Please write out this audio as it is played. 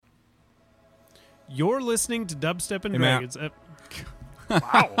You're listening to Dubstep and Hey, Dragons.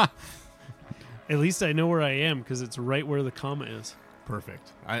 Wow. At least I know where I am because it's right where the comma is.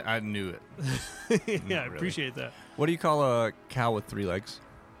 Perfect. I knew it. Yeah, I appreciate that. What do you call a cow with 3 legs?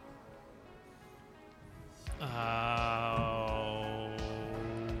 I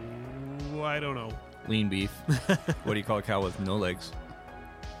don't know. Lean beef. What do you call a cow with no legs?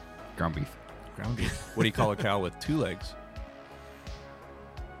 Ground beef. Ground beef. What do you call a cow with 2 legs?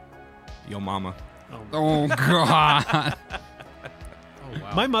 Yo mama. Oh, God. Oh,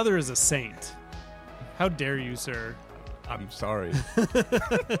 wow. My mother is a saint. How dare you, sir? I'm sorry.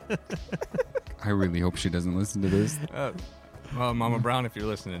 I really hope she doesn't listen to this. Well, Mama Brown, if you're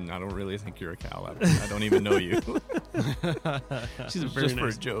listening, I don't really think you're a cow. I don't even know you. She's a very Just for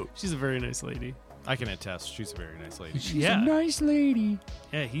nice a joke. She's a very nice lady. I can attest. She's a very nice lady. She's Yeah. a nice lady.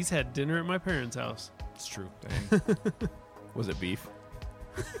 Yeah, he's had dinner at my parents' house. It's true. Dang. Was it beef?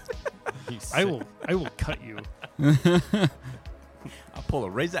 I will cut you. I'll pull a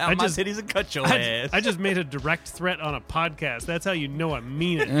razor out of my titties and cut your ass. I just made a direct threat on a podcast. That's how you know I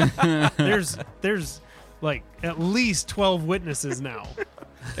mean it. There's like at least 12 witnesses now.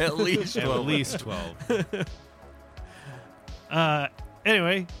 At least 12. At least 12.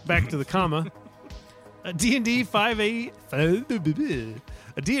 Anyway, back to the comma. A D&D 5e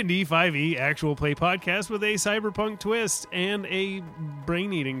a D&D 5e actual play podcast with a cyberpunk twist and a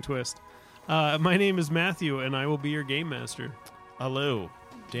brain-eating twist. My name is Matthew, and I will be your game master. Hello,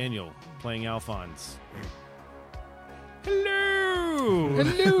 Daniel, playing Alphonse. Hello!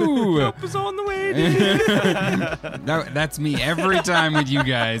 Hello. Help is on the way, dude. That's me every time with you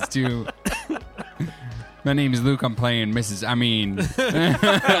guys, too. My name is Luke. I'm playing Welcome to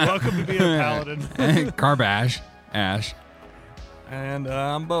being a paladin. Carbash. Ash. And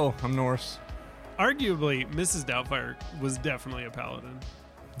I'm Bo. I'm Norse. Arguably, Mrs. Doubtfire was definitely a paladin.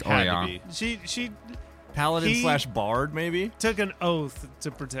 Had yeah. to be. She Paladin He- / bard, maybe? took an oath to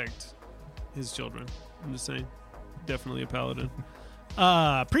protect his children. I'm just saying. Definitely a paladin.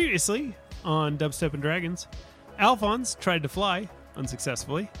 Previously on Dubstep and Dragons, Alphonse tried to fly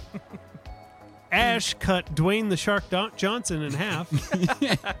unsuccessfully. Ash cut Dwayne the Shark Johnson in half.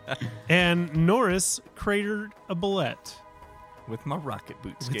 And Norris cratered a bullet With my rocket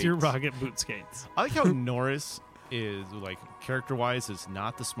boot skates. with your rocket boot skates. I like how Norris is, like, character-wise is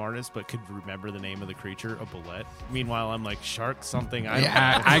not the smartest, but could remember the name of the creature, a bullet. Meanwhile, I'm like, shark something. I don't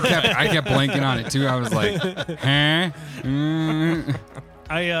know. I kept blanking on it, too. I was like, huh? Mm.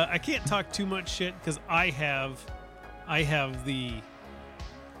 I can't talk too much shit because I have the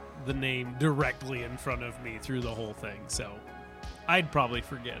name directly in front of me through the whole thing, so I'd probably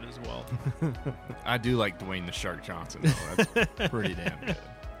forget as well. I do like Dwayne the Shark Johnson, though. That's pretty damn good.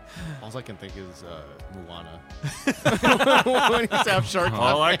 All I can think is Moana. When he's half shark.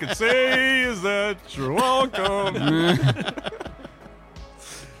 All I can say is that you're welcome.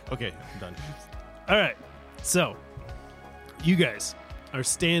 Okay, I'm done. All right, so you guys are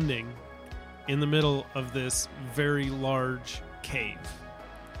standing in the middle of this very large cave.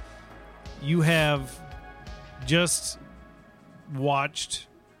 You have just watched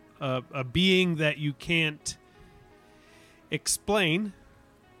a being that you can't explain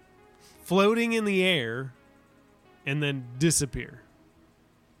floating in the air and then disappear.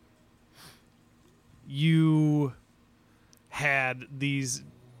 You had these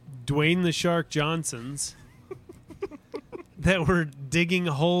Dwayne the Shark Johnsons that were digging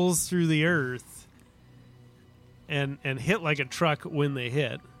holes through the earth and hit like a truck when they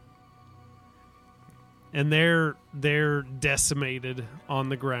hit. And they're decimated on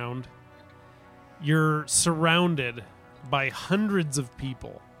the ground. You're surrounded by hundreds of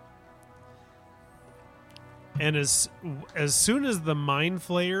people. And as soon as the Mind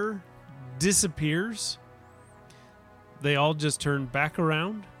Flayer disappears, they all just turn back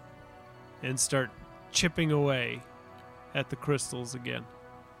around and start chipping away at the crystals again.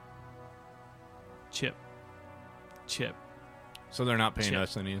 Chip. Chip. So they're not paying Chip.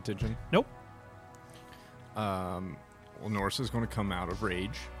 us any attention? Nope. Well, Norse is going to come out of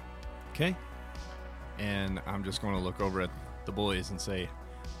rage, Okay. and I'm just going to look over at the boys and say,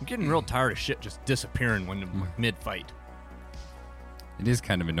 I'm getting real tired of shit just disappearing when mid-fight. It is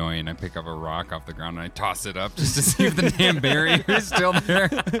kind of annoying. I pick up a rock off the ground and I toss it up just to see if the damn barrier is still there.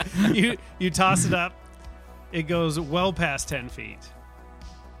 You toss it up. It goes well past 10 feet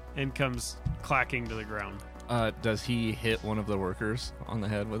and comes clacking to the ground. Does he hit one of the workers on the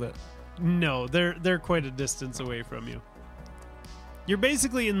head with it? No, they're quite a distance away from you. You're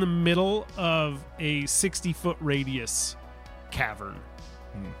basically in the middle of a 60-foot radius cavern.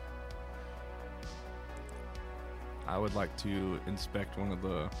 I would like to inspect one of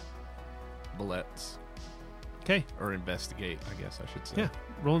the bullets. Okay. Or investigate, I guess I should say. Yeah.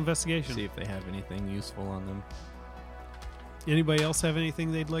 Roll investigation. See if they have anything useful on them. Anybody else have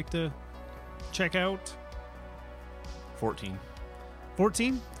anything they'd like to check out? 14.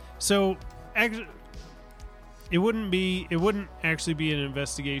 14. So, actually, it wouldn't actually be an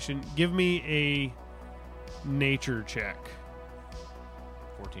investigation. Give me a nature check.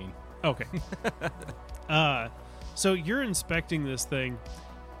 14. Okay. So you're inspecting this thing,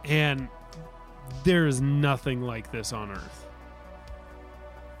 and there is nothing like this on Earth.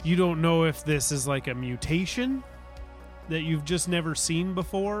 You don't know if this is like a mutation that you've just never seen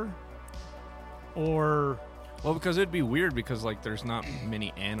before, or... Well, because it'd be weird because like there's not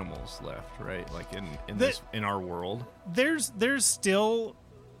many animals left, right? Like in our world. There's still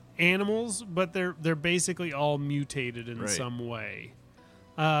animals, but they're basically all mutated in some way.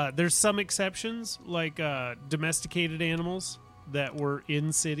 There's some exceptions, like domesticated animals that were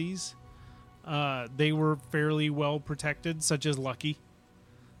in cities. They were fairly well protected, such as Lucky.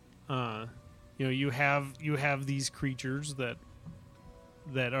 You have these creatures that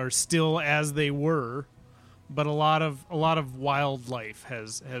are still as they were, but a lot of wildlife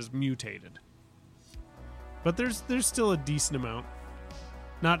has mutated. But there's still a decent amount,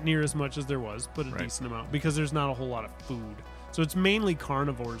 not near as much as there was, but a decent amount because there's not a whole lot of food. So it's mainly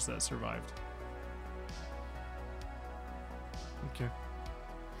carnivores that survived. Okay.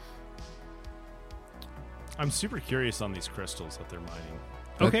 I'm super curious on these crystals that they're mining.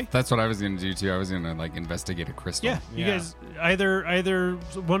 Okay. That's what I was going to do too. I was going to like investigate a crystal. Yeah, you guys either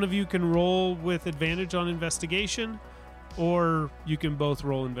one of you can roll with advantage on investigation, or you can both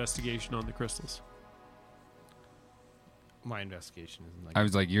roll investigation on the crystals. My investigation isn't like... I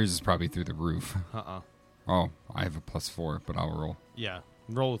was like, yours is probably through the roof. Oh, I have a +4, but I'll roll. Yeah,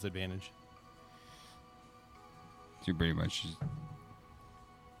 roll with advantage. You pretty much...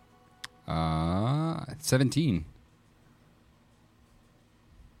 17.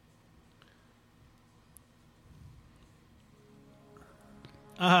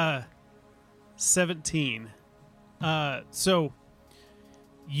 Uh, 17. So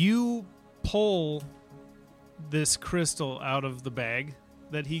you pull this crystal out of the bag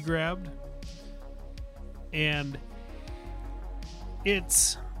that he grabbed, and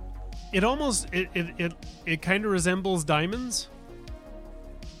it kind of resembles diamonds,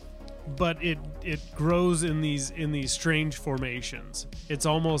 but it grows in these strange formations. It's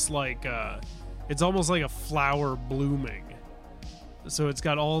almost like a flower blooming. So it's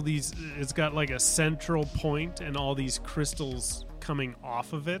got like a central point and all these crystals coming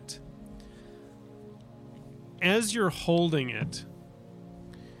off of it. As you're holding it,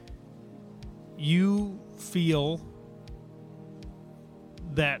 you feel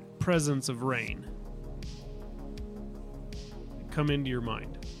that presence of rain come into your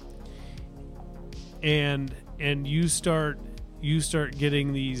mind. And you start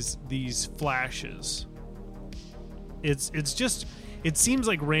getting these flashes. It seems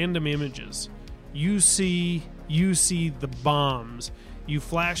like random images. You see the bombs. You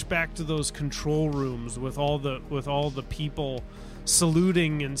flash back to those control rooms with all the people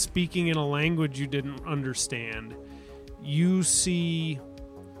saluting and speaking in a language you didn't understand. You see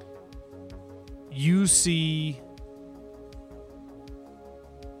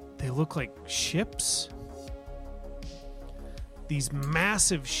they look like ships. These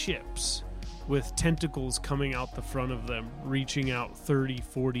massive ships with tentacles coming out the front of them, reaching out 30,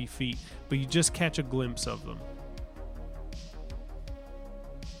 40 feet, but you just catch a glimpse of them.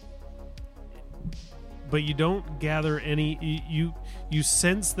 But you don't gather any... You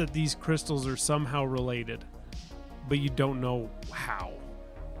sense that these crystals are somehow related, but you don't know how.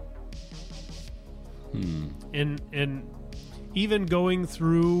 And even going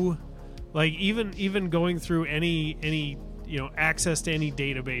through... Like, even going through any access to any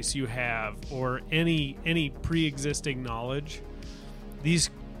database you have or any pre-existing knowledge, these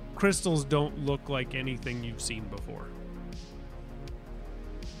crystals don't look like anything you've seen before.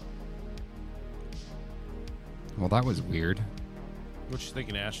 Well, that was weird. What you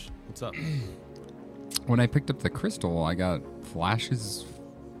thinking, Ash? What's up? When I picked up the crystal, I got flashes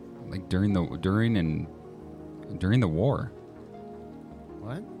like during the war.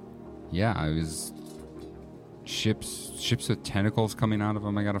 What? Yeah, I was ships with tentacles coming out of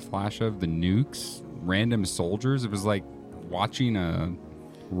them. I got a flash of the nukes, random soldiers. It was like watching a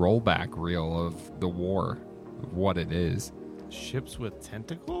rollback reel of the war, of what it is. Ships with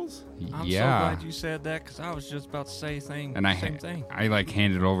tentacles? I'm so glad you said that because I was just about to say same thing. I like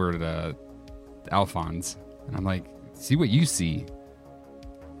handed over to Alphonse, and I'm like, see what you see.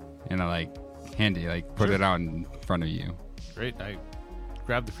 And I like put it out in front of you. Great. I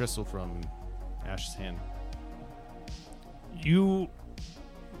grabbed the crystal from Ash's hand.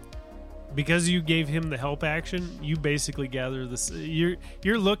 Because you gave him the help action, you basically gather this. You're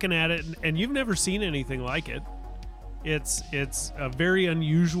looking at it, and you've never seen anything like it. It's a very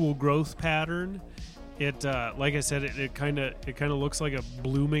unusual growth pattern. It like I said, it kind of looks like a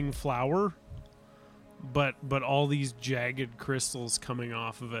blooming flower, but all these jagged crystals coming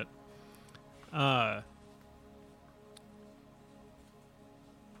off of it.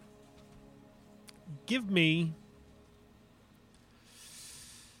 Give me,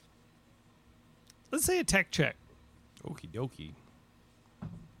 let's say, a tech check. Okie dokie.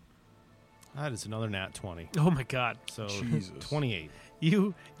 That is another nat 20. Oh my god. So 28.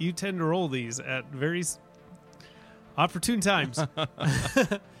 You tend to roll these at very opportune times.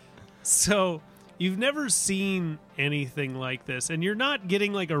 So you've never seen anything like this, and you're not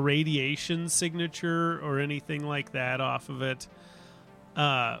getting like a radiation signature or anything like that off of it.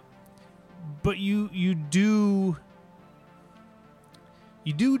 But you do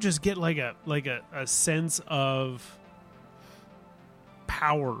just get like a sense of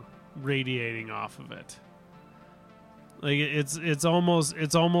power radiating off of it. Like it's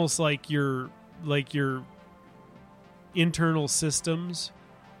almost like your internal systems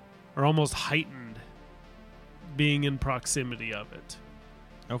are almost heightened being in proximity of it.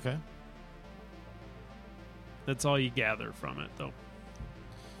 Okay. That's all you gather from it, though.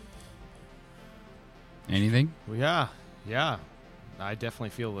 Anything? Well, yeah. I definitely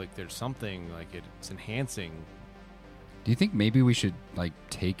feel like there's something, like it's enhancing. Do you think maybe we should like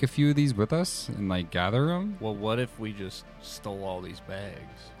take a few of these with us and like gather them? Well, what if we just stole all these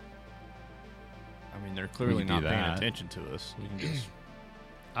bags? I mean, they're clearly can do not paying that. attention to us. We can just.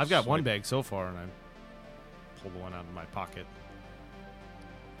 I've got one bag so far, and I pulled one out of my pocket.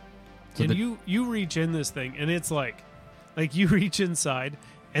 So And you reach in this thing, and it's like you reach inside,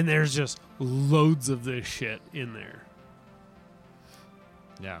 and there's just loads of this shit in there.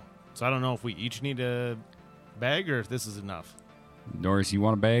 Yeah. So I don't know if we each need a bag or if this is enough. Norris, you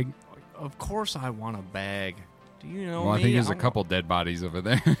want a bag? Of course, I want a bag. Do you know Well, me? I think there's a I'm- couple dead bodies over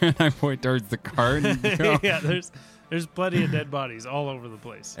there. I point towards the cart and go. Yeah, there's plenty of dead bodies all over the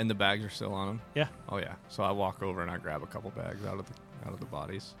place. And the bags are still on them. Yeah. Oh yeah. So I walk over and I grab a couple bags out of the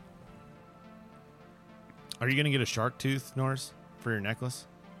bodies. Are you going to get a shark tooth, Norris, for your necklace?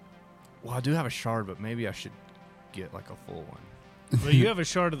 Well, I do have a shard, but maybe I should get like a full one. Well, you have a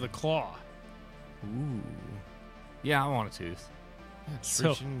shard of the claw. Ooh. Yeah, I want a tooth. Yeah, just So-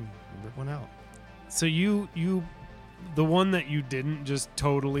 reach in and rip one out. So you the one that you didn't just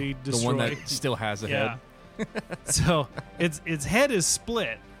totally destroy. The one that still has a yeah. head. So its head is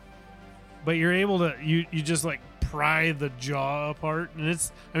split, but you're able to you just like pry the jaw apart,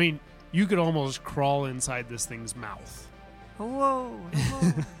 and you could almost crawl inside this thing's mouth. Hello.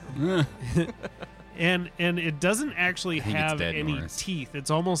 And it doesn't actually I think it's have dead, any Norris. teeth.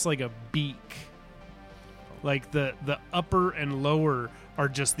 It's almost like a beak. Like the upper and lower are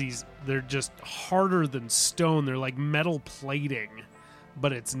just they're just harder than stone. They're like metal plating,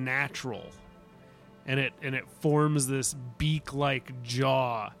 but it's natural. And it forms this beak-like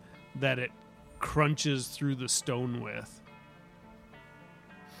jaw that it crunches through the stone with.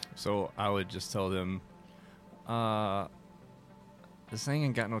 So I would just tell them, this thing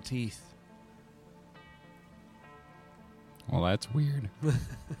ain't got no teeth. Well, that's weird.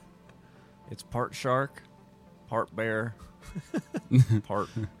 It's part shark, part bear, part.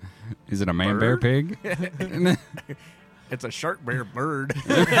 Is it a man bear Bird? pig? It's a shark bear bird.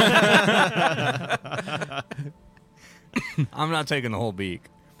 I'm not taking the whole beak.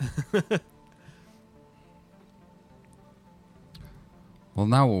 Well,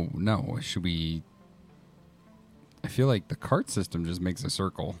 no. Should we? I feel like the cart system just makes a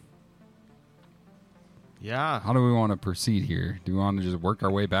circle. Yeah. How do we want to proceed here? Do we want to just work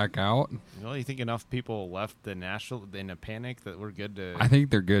our way back out? Well, you think enough people left the Nashville in a panic that we're good to... I think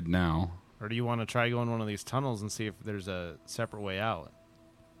they're good now. Or do you want to try going one of these tunnels and see if there's a separate way out?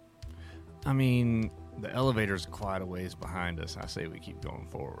 I mean, the elevator's quite a ways behind us. I say we keep going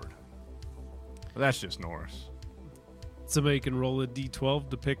forward. But that's just Norris. Somebody can roll a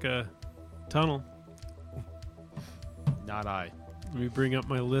d12 to pick a tunnel. Not I. Let me bring up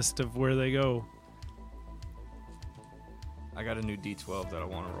my list of where they go. I got a new D12 that I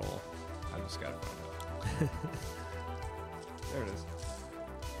want to roll. I just got to find it. There it is.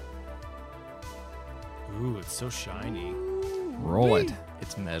 Ooh, it's so shiny. Roll it.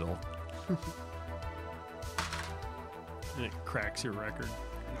 It's metal. And it cracks your record.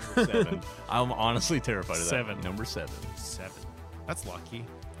 Number 7. I'm honestly terrified of that. 7. Number 7. 7. That's lucky.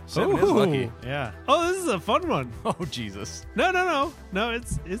 7 is lucky. Yeah. Oh, this is a fun one. Oh, Jesus. No.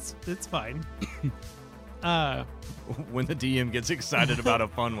 It's fine. When the DM gets excited about a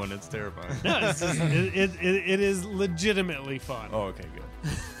fun one, it's terrifying. No, it is legitimately fun. Oh, okay, good.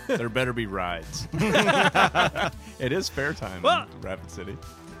 There better be rides. It is fair time Well- in Rapid City.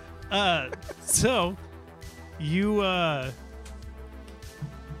 So you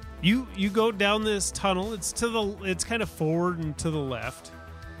go down this tunnel. It's kind of forward and to the left.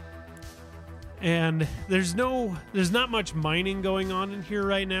 And there's not much mining going on in here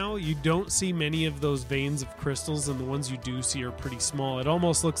right now. You don't see many of those veins of crystals, and the ones you do see are pretty small. It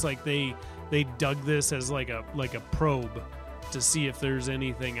almost looks like they dug this as like a probe to see if there's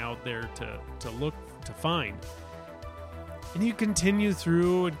anything out there to look to find. And you continue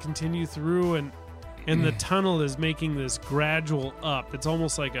through and the tunnel is making this gradual up. It's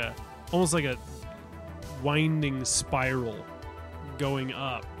almost like a winding spiral going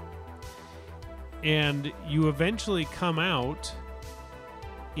up. And you eventually come out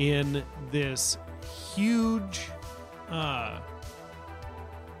in this huge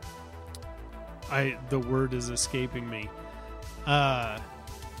the word is escaping me.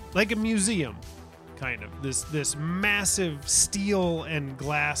 Like a museum, kind of. This massive steel and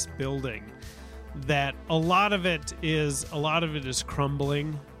glass building that a lot of it is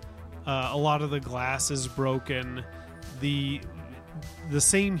crumbling. A lot of the glass is broken. The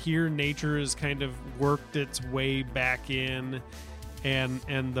same here, nature has kind of worked its way back in,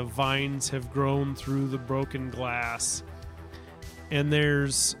 and the vines have grown through the broken glass. And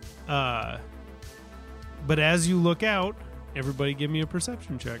there's but as you look out, everybody give me a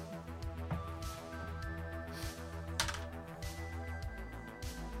perception check.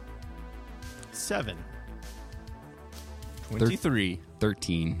 Seven. 23.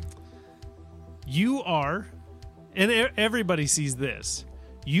 13. You are, and everybody sees this,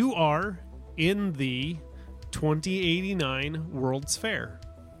 you are in the 2089 World's Fair.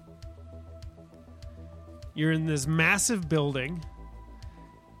 You're in this massive building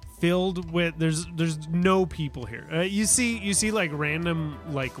filled with there's no people here. You see like random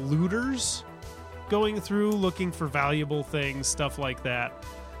like looters going through looking for valuable things, stuff like that.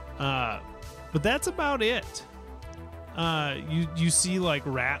 But that's about it. You see like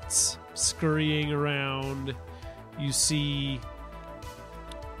rats scurrying around. You see,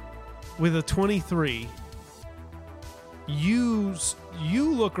 with a 23, you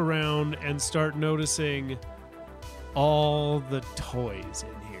look around and start noticing all the toys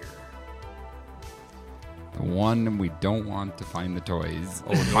in here. The one we don't want to find the toys.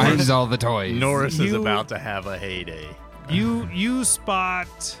 Finds all the toys. Norris is about to have a heyday. You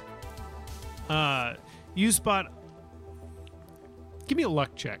spot. Give me a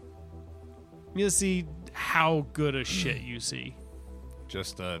luck check. I'm gonna see how good a shit you see.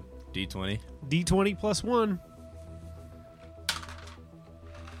 Just a D20. D20 plus 1.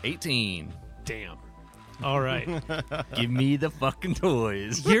 18. Damn. All right. Give me the fucking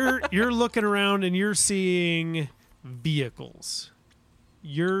toys. You're looking around and you're seeing vehicles.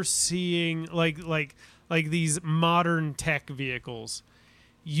 You're seeing like these modern tech vehicles.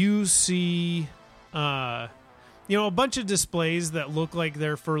 You see a bunch of displays that look like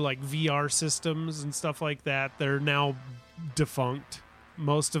they're for like VR systems and stuff like that. They're now defunct.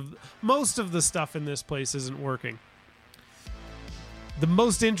 Most of the stuff in this place isn't working. The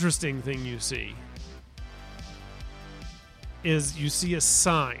most interesting thing you see is you see a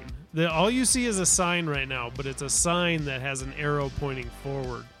sign. All you see is a sign right now, but it's a sign that has an arrow pointing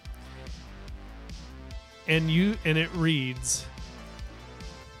forward. And it reads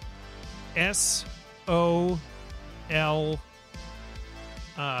SOLT,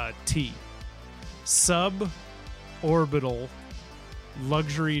 suborbital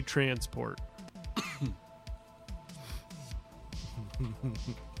luxury transport.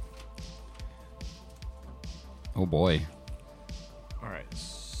 Oh boy. All right.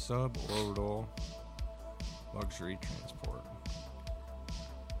 Suborbital luxury transport.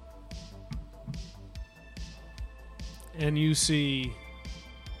 And you see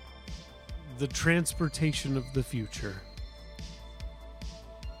the transportation of the future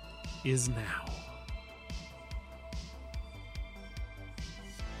is now.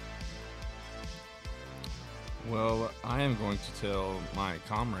 Well, I am going to tell my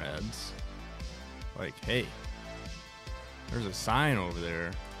comrades, like, hey, there's a sign over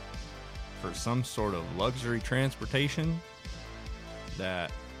there for some sort of luxury transportation that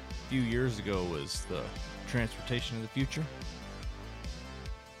a few years ago was the transportation of the future.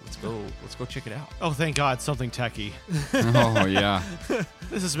 Let's go check it out. Oh, thank God, something techie. Oh yeah.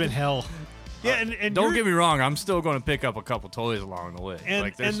 This has been hell. Yeah, and don't get me wrong, I'm still going to pick up a couple toys along the way. And,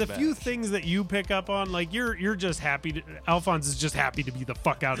 like, and the there's few batch. things that you pick up on, like you're just happy. Alphonse is just happy to be the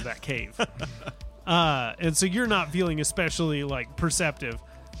fuck out of that cave, and so you're not feeling especially like perceptive.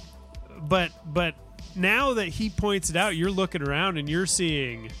 But now that he points it out, you're looking around and you're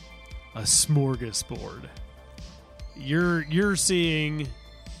seeing a smorgasbord. You're seeing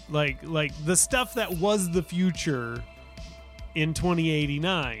like the stuff that was the future in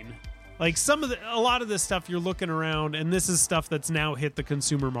 2089. Like a lot of this stuff you're looking around, and this is stuff that's now hit the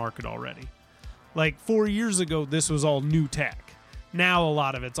consumer market already. Like 4 years ago, this was all new tech. Now a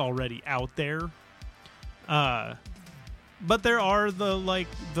lot of it's already out there. But there are the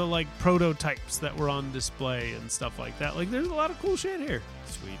prototypes that were on display and stuff like that. Like there's a lot of cool shit here.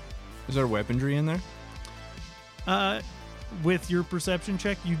 Sweet. Is there weaponry in there? With your perception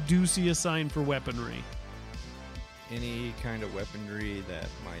check, you do see a sign for weaponry. Any kind of weaponry that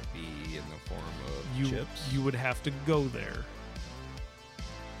might be in the form of chips? You would have to go there.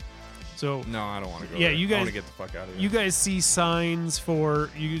 So No, I don't want to go Yeah, there. you I guys- want to get the fuck out of here. you guys see signs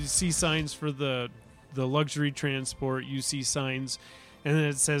for the luxury transport. You see signs, and then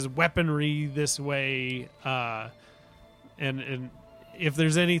it says weaponry this way. And if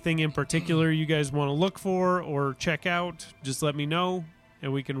there's anything in particular you guys want to look for or check out, just let me know,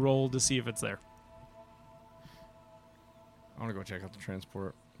 and we can roll to see if it's there. I want to go check out the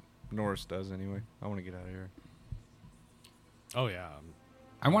transport. Norris does anyway. I want to get out of here. Oh yeah.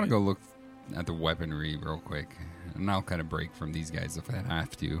 I want to go look at the weaponry real quick, and I'll kind of break from these guys if I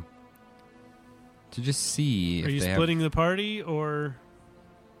have to just see if Are you they splitting the party or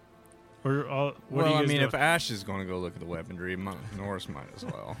what Well, are you I guys mean, doing? if Ash is going to go look at the weaponry, Norris might as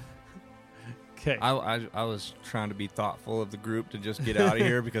well. Okay. I was trying to be thoughtful of the group to just get out of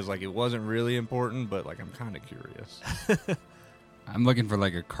here because like it wasn't really important, but like I'm kind of curious. I'm looking for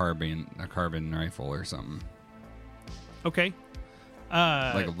like a carbine rifle or something, Okay.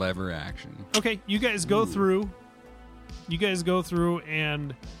 like a lever action. Okay, you guys go through. You guys go through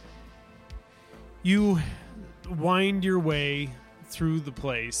and you wind your way through the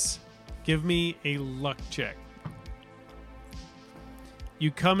place. Give me a luck check. You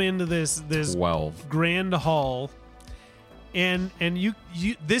come into this 12. grand hall, and you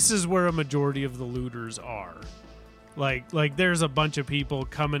this is where a majority of the looters are. Like there's a bunch of people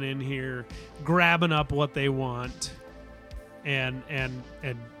coming in here, grabbing up what they want, and I'm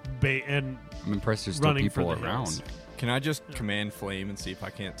impressed there's still running for people the around. hills. Can I just command flame and see if I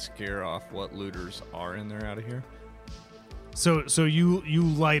can't scare off what looters are in there out of here? So you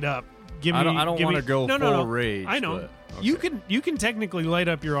light up. Give me. I don't give want me- to go no, full no. rage. I know. but- You okay. can technically light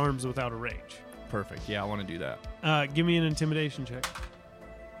up your arms without a rage. Perfect. Yeah, I want to do that. Give me an intimidation check.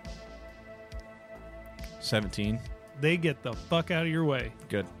 17. They get the fuck out of your way.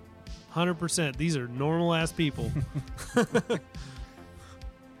 Good. 100%. These are normal ass people.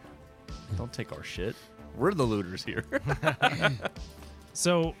 Don't take our shit. We're the looters here.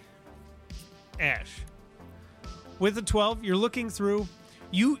 So, Ash, with a 12, you're looking through.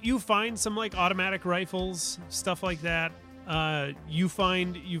 You find some like automatic rifles, stuff like that. You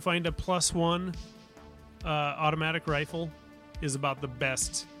find a +1 automatic rifle is about the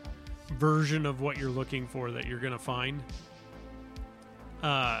best version of what you're looking for that you're gonna find.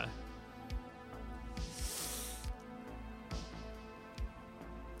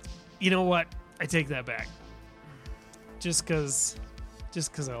 You know what? I take that back. Just cause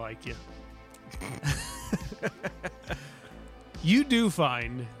I like you. You do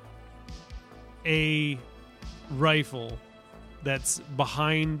find a rifle that's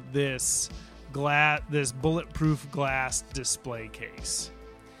behind this bulletproof glass display case.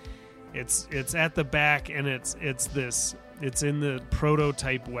 It's at the back, and it's in the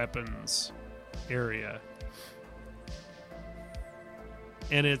prototype weapons area.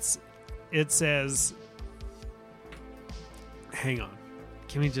 And it says, hang on,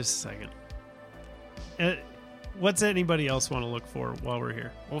 give me just a second. What's anybody else want to look for while we're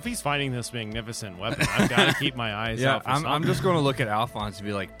here? Well, if he's finding this magnificent weapon, I've got to keep my eyes Yeah, out for I'm something. just going to look at Alphonse and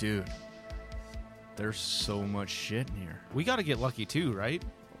be like, dude, there's so much shit in here. We got to get lucky too, right?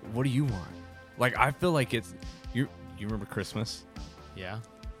 What do you want? Like, I feel like it's... You remember Christmas? Yeah,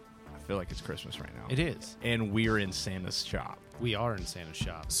 I feel like it's Christmas right now. it is. And we're in Santa's shop. We are in Santa's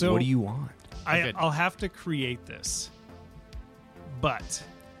shop. So What do you want? Okay. I'll have to create this. But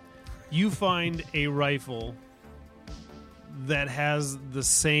you find a rifle that has the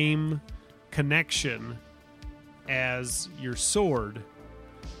same connection as your sword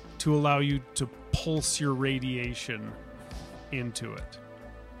to allow you to pulse your radiation into it.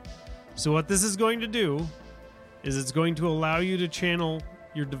 So what this is going to do is it's going to allow you to channel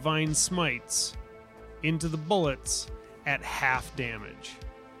your divine smites into the bullets at half damage.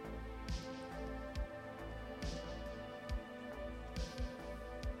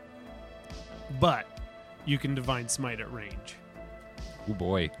 But you can divine smite at range. Oh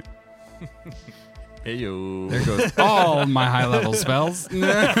boy. Hey yo. There goes all my high level spells.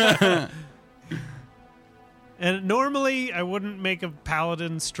 And normally I wouldn't make a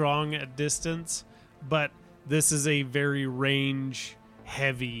paladin strong at distance, but this is a very range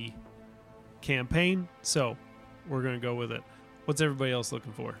heavy campaign, so we're going to go with it. What's everybody else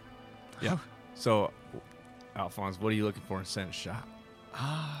looking for? Yeah. So, Alphonse, what are you looking for in Sense Shop?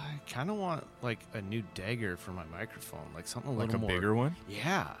 I kind of want like a new dagger for my microphone, like something a Like little a more. bigger one?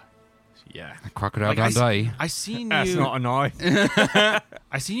 Yeah. Yeah. Crocodile Like, Dundee. I seen That's you. not annoying.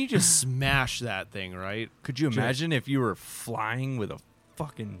 I seen you just smash that thing, right? Could you imagine if you were flying with a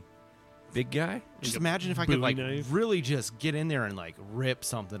fucking big guy? Just a imagine if I could Bowie like knife? really just get in there and like rip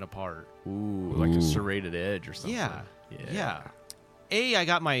something apart. Ooh, like a Ooh. serrated edge or something. Yeah. Yeah. I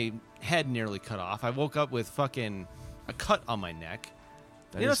got my head nearly cut off. I woke up with fucking a cut on my neck.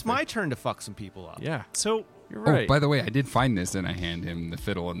 That You know, is it's my turn to fuck some people up. Yeah. So You're Oh, right. by the way, I did find this and I hand him the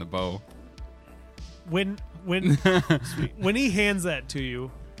fiddle and the bow. when when he hands that to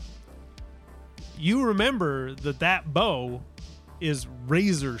you, you remember that bow is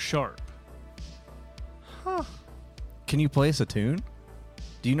razor sharp. Can you play us a tune?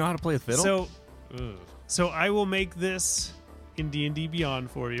 Do you know how to play a fiddle? So Ugh. So I will make this in D&D Beyond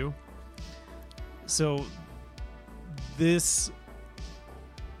for you. So this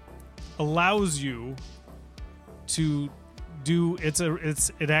allows you to do it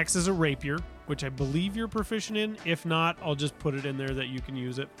acts as a rapier, which I believe you're proficient in. If not, I'll just put it in there that you can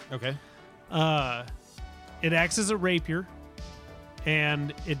use it. Okay. It acts as a rapier,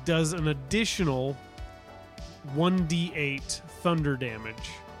 and it does an additional 1d8 thunder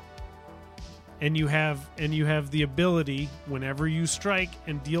damage. And you have the ability, whenever you strike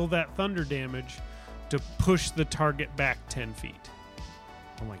and deal that thunder damage, to push the target back 10 feet.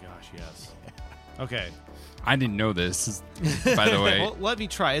 Oh my gosh, yes. Okay. I didn't know this, by the way. Well, let me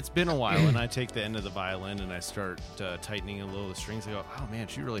try. It's been a while, and I take the end of the violin and I start tightening a little of the strings. I go, oh man,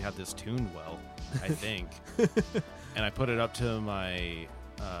 she really had this tuned well, I think. And I put it up to my,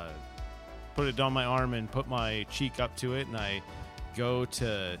 put it on my arm and put my cheek up to it, and I go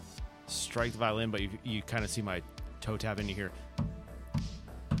to strike the violin, but you kind of see my toe tap and you hear.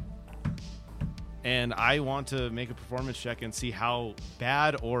 And I want to make a performance check and see how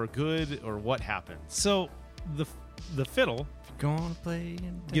bad or good or what happens. So the fiddle Gonna play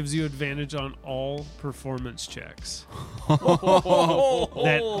and gives you advantage on all performance checks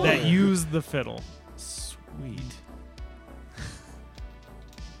that use the fiddle. Sweet.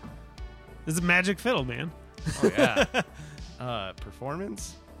 This is a magic fiddle, man. Oh yeah.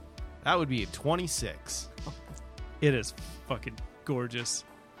 Performance? That would be a 26. It is fucking gorgeous.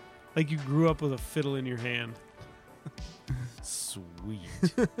 Like you grew up with a fiddle in your hand. Sweet.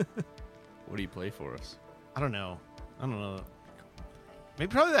 What do you play for us? I don't know. Maybe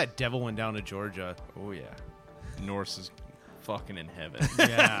probably that devil went down to Georgia. Oh yeah. Norse is fucking in heaven.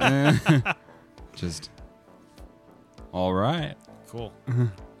 Yeah. Just all right. Cool.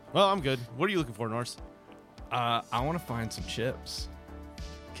 Well, I'm good. What are you looking for, Norse? I want to find some chips.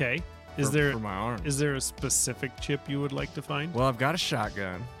 Okay. for my arm? Is there a specific chip you would like to find? Well, I've got a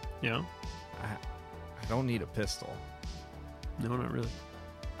shotgun. Yeah. I don't need a pistol. No, not really.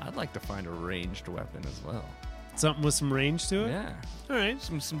 I'd like to find a ranged weapon as well. Something with some range to it? Yeah, All right.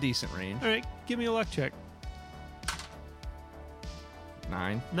 some decent range. All right. Give me a luck check.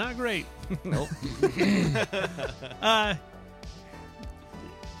 9. Not great. Nope.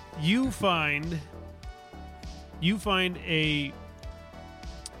 You find a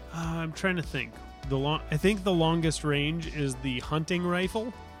I'm trying to think. I think the longest range is the hunting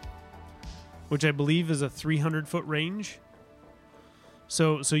rifle, which I believe is a 300-foot range.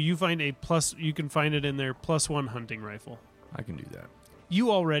 So you find you can find it in there +1 hunting rifle. I can do that.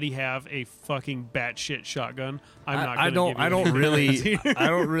 You already have a fucking batshit shotgun. I don't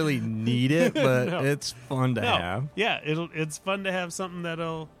really need it, but No. it's fun to have. Yeah, it's fun to have something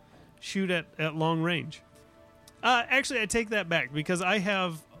that'll shoot at long range. Actually, I take that back because I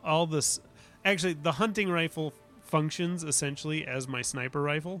have all this. Actually, the hunting rifle functions essentially as my sniper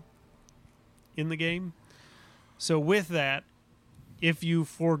rifle in the game. So with that, if you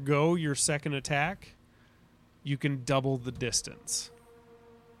forego your second attack, you can double the distance.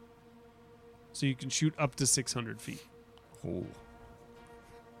 So you can shoot up to 600 feet. Oh.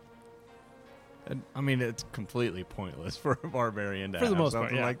 And, I mean, it's completely pointless for a barbarian to For the have most part,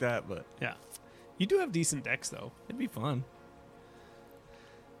 something yeah. like that, but Yeah. You do have decent decks, though. it'd be fun.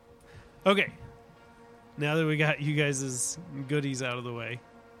 Okay. Now that we got you guys' goodies out of the way.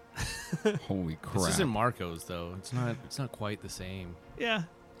 Holy crap. This isn't Marco's though. It's not quite the same. Yeah.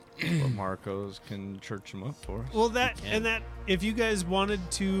 But Marcos can church them up for us. Well, that can. and that if you guys wanted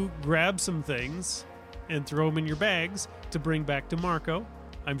to grab some things and throw them in your bags to bring back to Marco,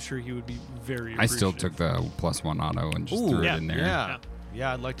 I'm sure he would be very I still appreciative. took the +1 auto and just Ooh, threw yeah, it in there.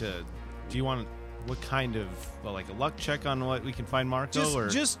 Yeah, I'd like to. Do you want what kind of like a luck check on what we can find Marco? or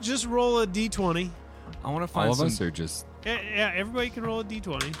Just roll a d20. I want to find All of some. us are just, Yeah, everybody can roll a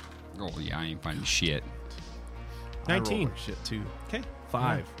d20. oh yeah, I ain't finding shit. I roll 19. our shit too. Okay.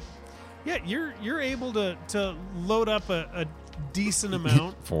 5. Yeah, you're able to load up a decent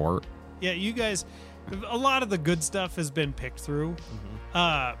amount. 4. Yeah, you guys, a lot of the good stuff has been picked through.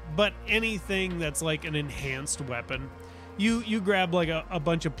 But anything that's like an enhanced weapon, you grab like a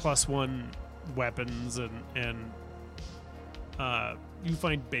bunch of +1 weapons and you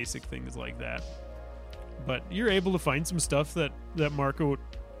find basic things like that. But you're able to find some stuff that Marco would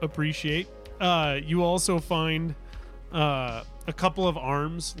appreciate. You also find a couple of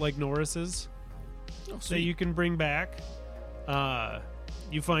arms like Norris's that you can bring back.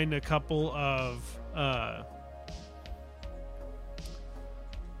 You find a couple of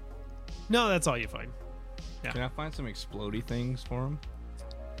no, that's all you find. Yeah. Can I find some explodey things for him?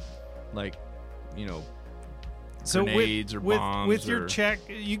 Like, So grenades or bombs with your or- check,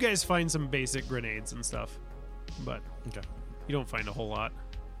 you guys find some basic grenades and stuff, but Okay. you don't find a whole lot.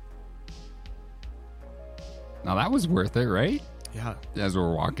 Now that was worth it, right? Yeah. As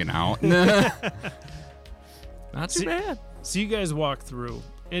we're walking out. Not too See- bad. So you guys walk through,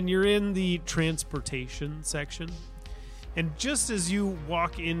 and you're in the transportation section. And just as you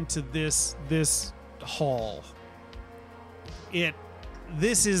walk into this hall,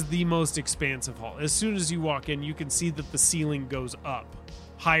 this is the most expansive hall. As soon as you walk in, you can see that the ceiling goes up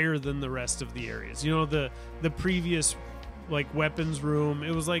higher than the rest of the areas. You know, the previous like weapons room,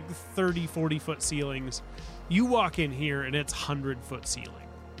 it was like 30, 40 foot ceilings. You walk in here and it's 100-foot ceiling.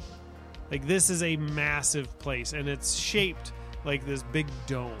 Like, this is a massive place, and it's shaped like this big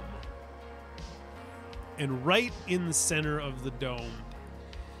dome. And right in the center of the dome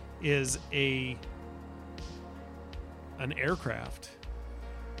is an aircraft.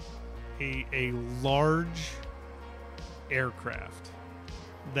 A large aircraft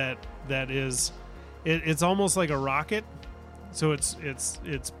that is it's almost like a rocket. So it's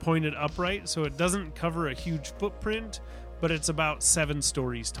pointed upright, so it doesn't cover a huge footprint, but it's about 7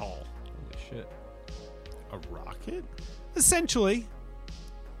 stories tall. Holy shit. A rocket? Essentially.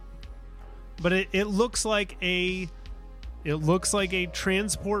 But it looks like a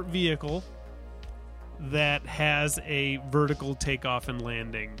transport vehicle that has a vertical takeoff and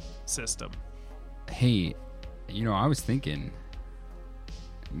landing system. Hey, I was thinking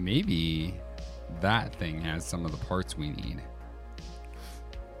maybe that thing has some of the parts we need.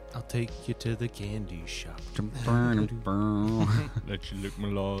 I'll take you to the candy shop. Let you lick my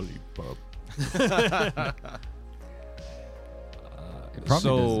lollipop. It probably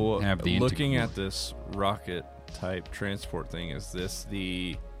doesn't have the looking integral- at this rocket type transport thing, is this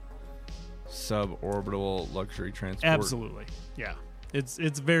the suborbital luxury transport? Absolutely. Yeah. It's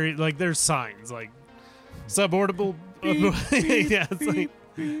very like there's signs like suborbital yeah, it's like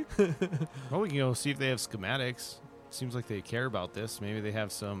Well, we can go see if they have schematics. Seems like they care about this. Maybe they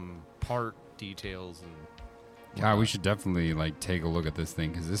have some part details and. Yeah, we should definitely take a look at this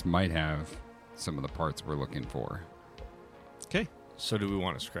thing because this might have some of the parts we're looking for. okay. So do we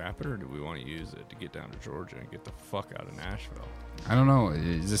want to scrap it, or do we want to use it to get down to Georgia and get the fuck out of Nashville? I don't know.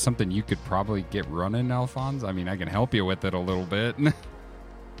 Is this something you could probably get running, Alphonse? I mean, I can help you with it a little bit.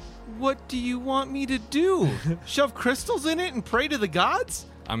 What do you want me to do? Shove crystals in it and pray to the gods?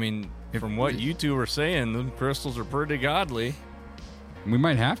 I mean, from what you two were saying, the crystals are pretty godly. We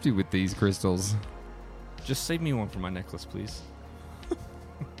might have to with these crystals. Just save me one for my necklace, please.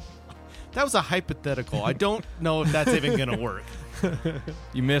 That was a hypothetical. I don't know if that's even going to work.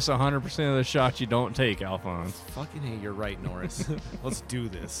 You miss 100% of the shots you don't take, Alphonse. Fucking hey, you're right, Norris. Let's do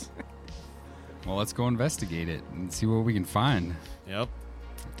this. Well, let's go investigate it and see what we can find. Yep.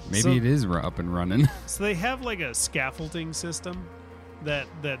 Maybe So- it is up and running. So they have like a scaffolding system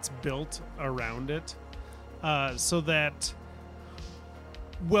that's built around it, so that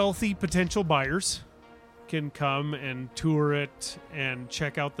wealthy potential buyers can come and tour it and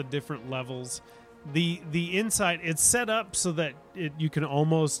check out the different levels. The inside, it's set up so that you can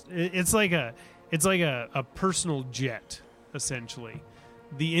almost it's like a personal jet essentially.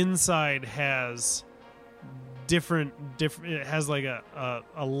 The inside has different it has like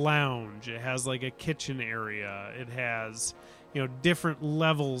a lounge, it has like a kitchen area, it has different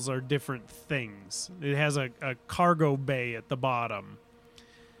levels are different things. It has a cargo bay at the bottom.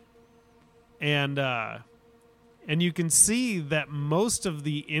 And you can see that most of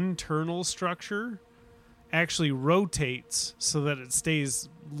the internal structure actually rotates so that it stays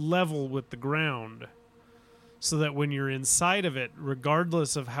level with the ground. So that when you're inside of it,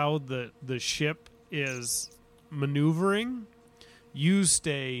 regardless of how the ship is maneuvering, you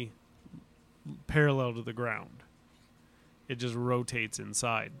stay parallel to the ground. It just rotates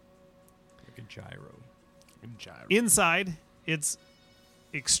inside. Like a gyro. Inside, it's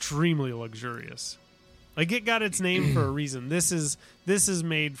extremely luxurious. Like, it got its name for a reason. This is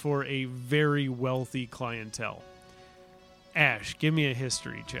made for a very wealthy clientele. Ash, give me a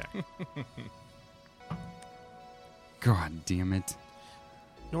history check. God damn it.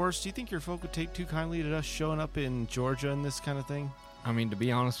 Norris, do you think your folk would take too kindly to us showing up in Georgia and this kind of thing? I mean, to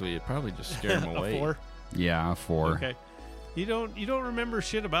be honest with you, it probably just scared them away. A 4? Yeah, 4. Okay. You don't remember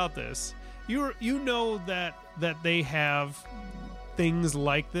shit about this. You know that they have things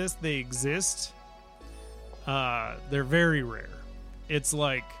like this. They exist. They're very rare. It's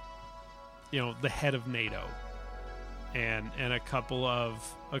like, the head of NATO and a couple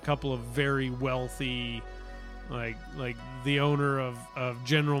of very wealthy, like the owner of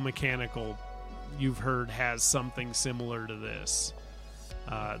General Mechanical, you've heard, has something similar to this.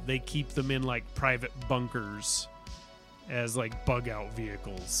 They keep them in like private bunkers as like bug out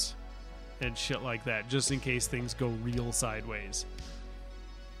vehicles and shit like that, just in case things go real sideways.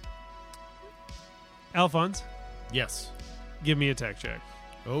 Alphonse, Yes. give me a tech check.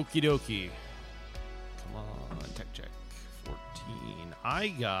 Okie dokie. Come on, tech check. 14. I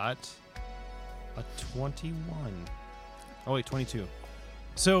got a 21. Oh, wait, 22.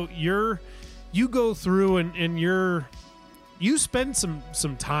 So you go through and you spend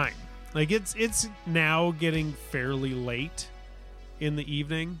some time. Like, it's now getting fairly late in the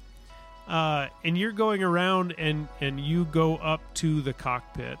evening. And you're going around and you go up to the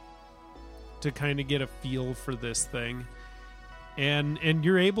cockpit to kind of get a feel for this thing. And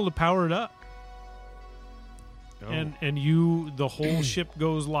you're able to power it up. Oh. And the whole ship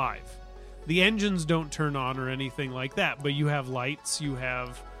goes live. The engines don't turn on or anything like that, but you have lights, you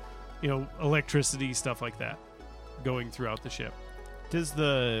have, electricity, stuff like that going throughout the ship. Does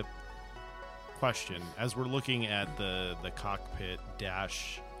the question, as we're looking at the cockpit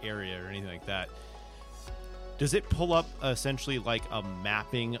dash area or anything like that, does it pull up essentially like a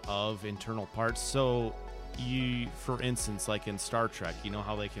mapping of internal parts? So you, for instance, like in Star Trek, you know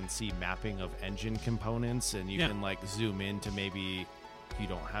how they can see mapping of engine components and you can like zoom in to maybe you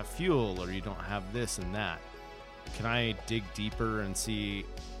don't have fuel or you don't have this and that. Can I dig deeper and see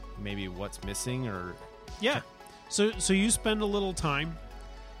maybe what's missing? Or Yeah. So you spend a little time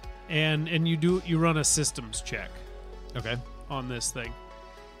and you run a systems check okay, on this thing.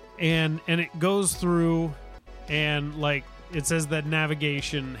 And it goes through and like it says that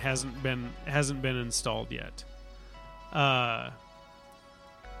navigation hasn't been installed yet.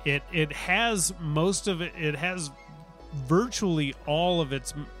 It has most of it. It has virtually all of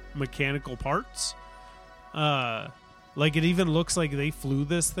its mechanical parts. Like, it even looks like they flew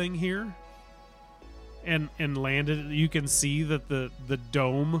this thing here and landed. You can see that the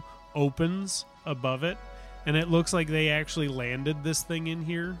dome opens above it, and it looks like they actually landed this thing in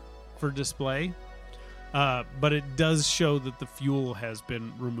here for display. But it does show that the fuel has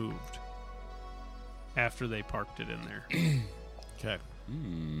been removed after they parked it in there. okay.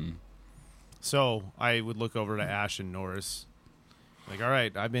 So I would look over to Ash and Norris, like, all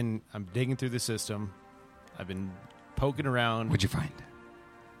right, I'm digging through the system. I've been poking around. What'd you find?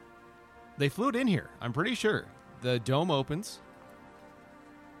 They flew it in here. I'm pretty sure. The dome opens.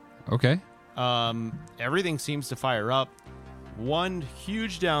 Okay. Everything seems to fire up. One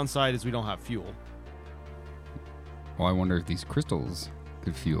huge downside is we don't have fuel. Well, I wonder if these crystals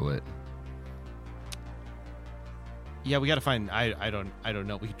could fuel it. Yeah, we got to find. I don't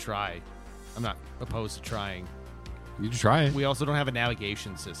know. We could try. I'm not opposed to trying. You can try it. We also don't have a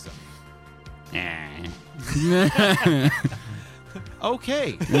navigation system.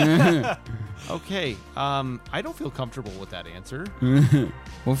 Okay. Okay. I don't feel comfortable with that answer.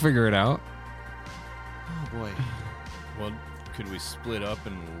 We'll figure it out. Oh boy. Well, could we split up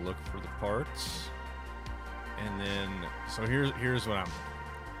and look for the parts? And then, so here's what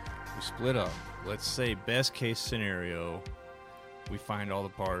we split up. Let's say best case scenario, we find all the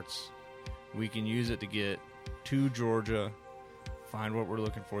parts. We can use it to get to Georgia, find what we're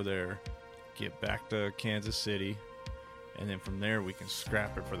looking for there, get back to Kansas City, and then from there we can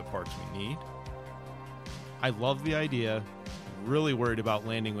scrap it for the parts we need. I love the idea. Really worried about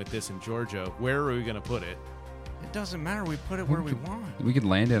landing with this in Georgia. Where are we going to put it? It doesn't matter. We put it where we want. We could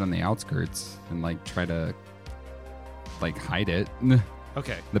land it on the outskirts and like try to like hide it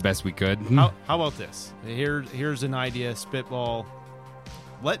Okay. the best we could. How about this? Here's an idea, spitball.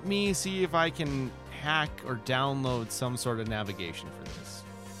 Let me see if I can hack or download some sort of navigation for this.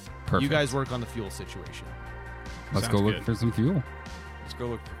 Perfect. You guys work on the fuel situation. Let's Sounds go look good. for some fuel. Let's go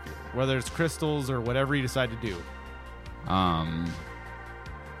look for fuel. Whether it's crystals or whatever you decide to do.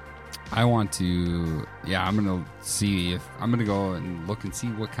 I want to. Yeah, I'm gonna see if I'm gonna go and look and see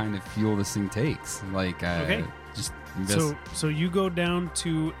what kind of fuel this thing takes. Like, Okay. just invest. So you go down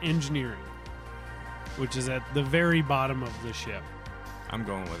to engineering, which is at the very bottom of the ship. I'm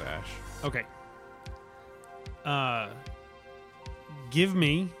going with Ash. Okay. Give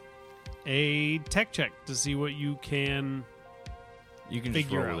me a tech check to see what you can. You can just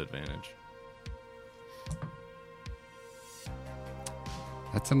Figure roll out. with advantage.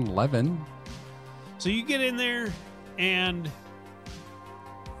 That's an 11. So you get in there, and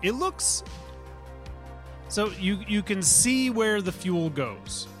it looks. So you can see where the fuel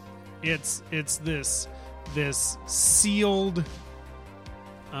goes. It's this sealed.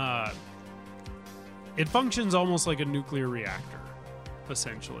 It functions almost like a nuclear reactor,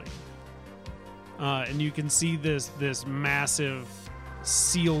 essentially. And you can see this massive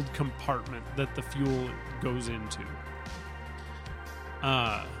sealed compartment that the fuel goes into.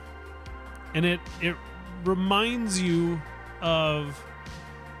 And it reminds you of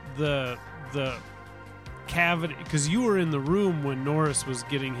the cavity, because you were in the room when Norris was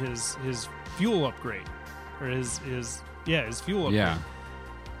getting his fuel upgrade, or his fuel upgrade. Yeah.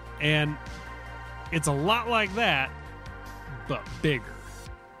 And it's a lot like that, but bigger.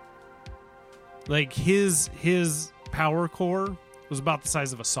 Like his power core was about the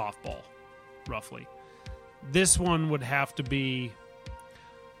size of a softball, roughly. This one would have to be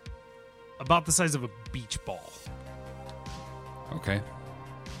about the size of a beach ball. Okay.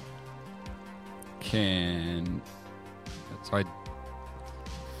 Can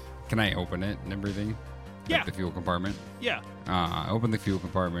I open it and everything? Yeah. Like the fuel compartment. Yeah. I open the fuel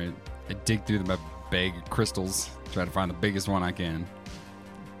compartment. I dig through my bag of crystals. Try to find the biggest one I can.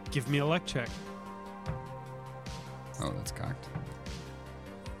 Give me a luck check. Oh, that's cocked.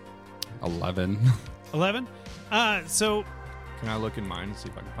 11. 11? So, Can I look in mine and see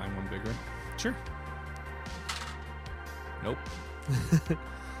if I can find one bigger? sure. Nope.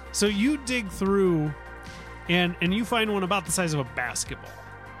 So you dig through, and you find one about the size of a basketball.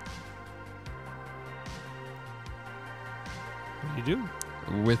 What do you do?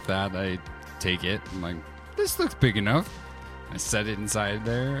 With that, I take it. I'm like, this looks big enough. I set it inside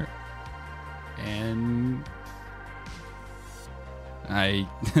there, and I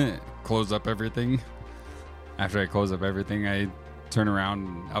close up everything. After I close up everything, I turn around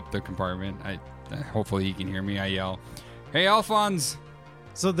and up the compartment. Hopefully he can hear me. I yell, "Hey, Alphonse!"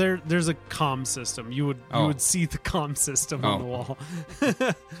 So there's a comm system. You would see the comm system on the wall.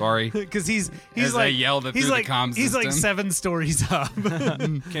 Sorry. Because he's As like I yelled it he's through like the comm he's like system. 7 stories up.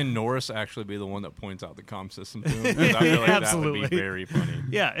 Can Norris actually be the one that points out the comm system to him? 'Cause I feel like that would be Absolutely. very funny.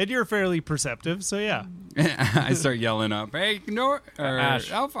 Yeah, and you're fairly perceptive, so yeah. I start yelling up, "Hey,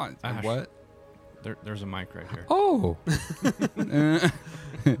 Ash. Alphonse!" Ash. What? There's a mic right here. Oh.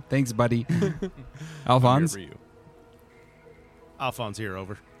 Thanks, buddy. I'm here Alphonse. for you. Alphonse here,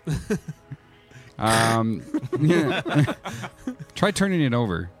 over. Try turning it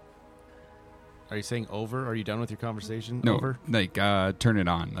over. Are you saying over? Are you done with your conversation? No, Over? like turn it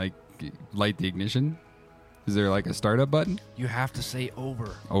on. Like light the ignition. Is there like a startup button? You have to say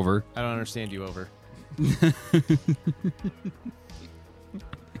over. Over. I don't understand you, over.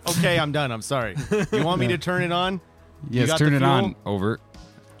 Okay, I'm done. I'm sorry. You want me to turn it on? Yes, got turn the it fuel? on. Over.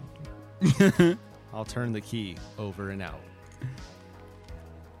 I'll turn the key over and out.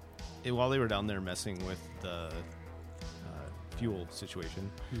 While they were down there messing with the fuel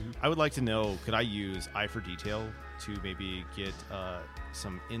situation, I would like to know, could I use Eye for Detail to maybe get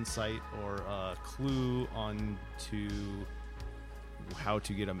some insight or a clue on to how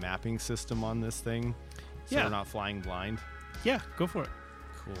to get a mapping system on this thing so Yeah. we're not flying blind? Yeah, go for it.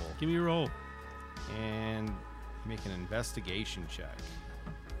 Cool. Give me a roll. And make an investigation check.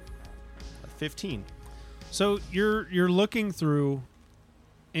 15. So you're looking through,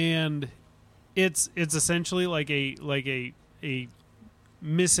 and it's essentially like a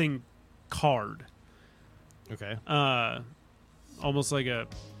missing card. Okay. Almost like an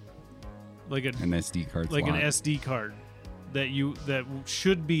SD card. like an slot. SD card that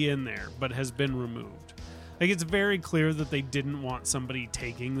should be in there but has been removed. Like, it's very clear that they didn't want somebody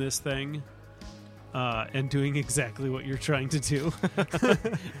taking this thing and doing exactly what you're trying to do.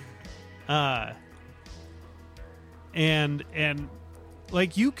 and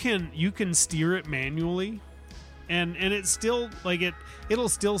like you can steer it manually, and it's still like it'll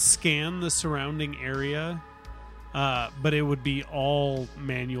still scan the surrounding area, but it would be all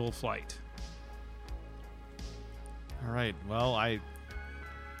manual flight. All right. Well,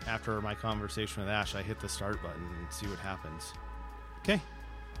 after my conversation with Ash, I hit the start button and see what happens. Okay.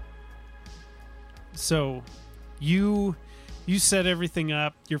 So you set everything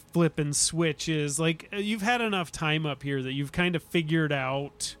up, you're flipping switches. Like, you've had enough time up here that you've kind of figured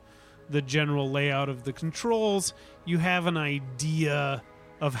out the general layout of the controls. You have an idea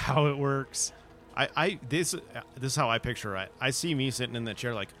of how it works. This is how I picture it. I see me sitting in the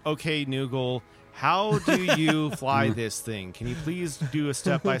chair like, okay, Noogle, how do you fly this thing? Can you please do a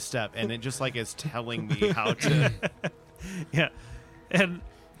step by step? And it just like is telling me how to. Yeah. And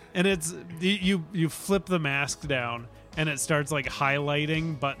it's you flip the mask down and it starts like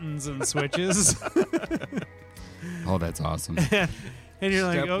highlighting buttons and switches. Oh, that's awesome. And you're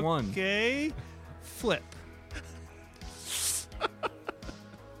like, Step one. okay, flip.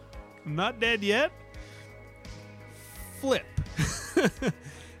 I'm not dead yet. Flip.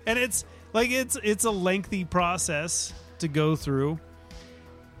 And it's like it's a lengthy process to go through.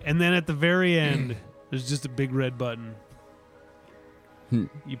 And then at the very end, there's just a big red button.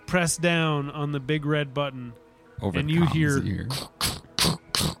 You press down on the big red button, Over and you hear ear.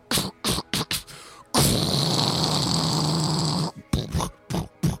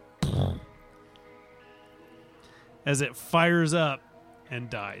 as it fires up and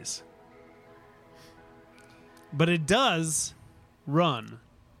dies. But it does run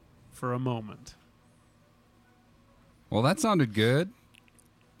for a moment. Well, that sounded good.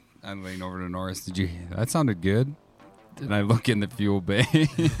 I lean over to Norris. Did you hear? That sounded good. And I look in the fuel bay.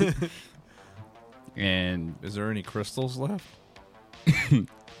 And Is there any crystals left?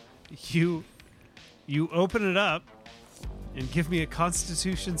 You open it up and give me a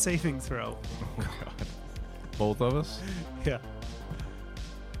Constitution saving throw. Oh, God. Both of us? Yeah.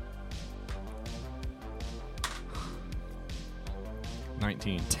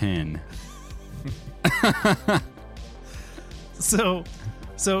 $19. 10. So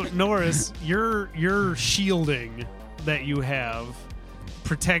Norris, your shielding that you have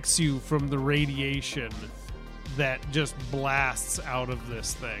protects you from the radiation that just blasts out of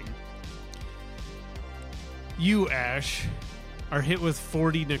this thing. You, Ash, are hit with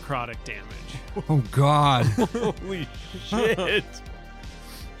 40 necrotic damage. Oh, God. Holy shit.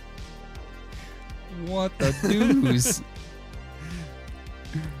 What the deuce?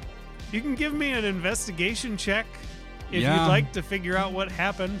 You can give me an investigation check if Yeah. you'd like to figure out what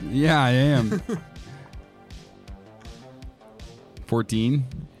happened. Yeah, I am. 14.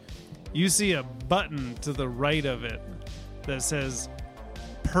 You see a button to the right of it that says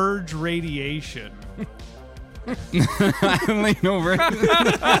Purge Radiation. I lean over.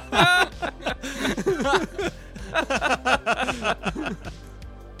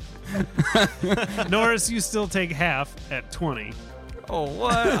 Norris, you still take half at 20. Oh,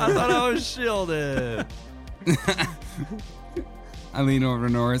 what? I thought I was shielded. I lean over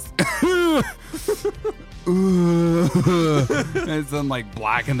to Norris. It's I'm like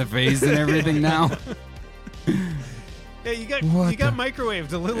black in the face and everything now. Yeah, you got What the-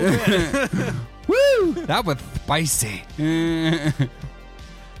 microwaved a little bit. Woo! That was spicy. I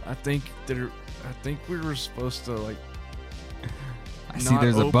think we were supposed to like. I see Not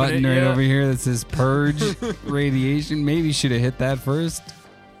there's a open button it right yet. over here that says purge radiation. Maybe should have hit that first.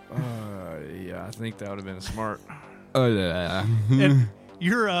 Yeah, I think that would have been smart. And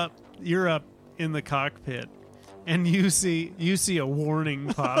you're up in the cockpit, and you see a warning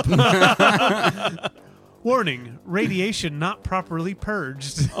pop. Warning: radiation not properly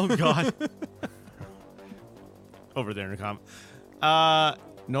purged. Oh, God. Over there in the com.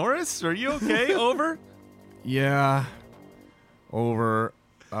 Norris, are you okay? Over? Yeah. Over.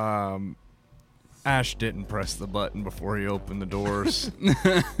 Ash didn't press the button before he opened the doors.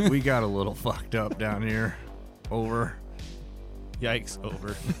 We got a little fucked up down here. Over. Yikes,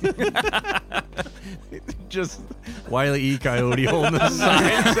 over. Just Wile E. Coyote holding the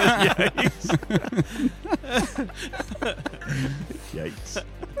sign says yikes.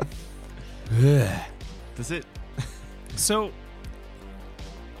 Yikes. Does it? So,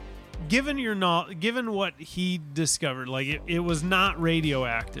 given what he discovered, like it was not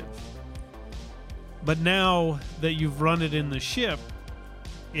radioactive, but now that you've run it in the ship,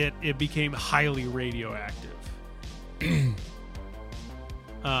 it became highly radioactive.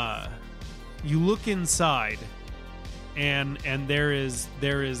 You look inside, and there is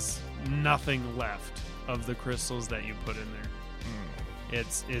nothing left of the crystals that you put in there.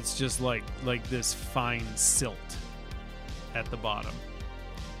 It's just like this fine silt at the bottom.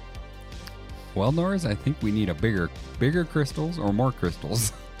 Well, Norris, I think we need a bigger crystals or more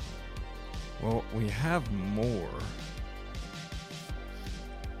crystals. Well, we have more,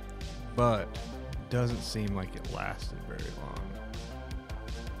 but doesn't seem like it lasted very long.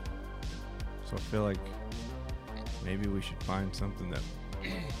 So I feel like maybe we should find something that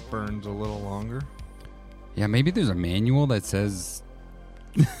burns a little longer. Yeah, maybe there's a manual that says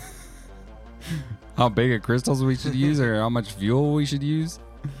how big of crystals we should use or how much fuel we should use.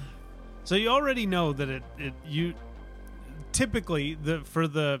 So you already know that you typically for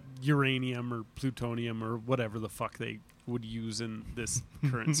the uranium or plutonium or whatever the fuck they would use in this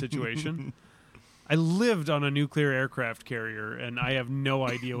current situation. I lived on a nuclear aircraft carrier, and I have no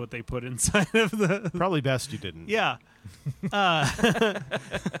idea what they put inside of the. Probably best you didn't. Yeah.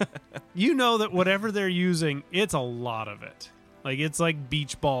 You know that whatever they're using, it's a lot of it. Like, it's like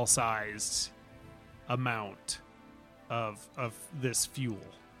beach ball sized amount of this fuel.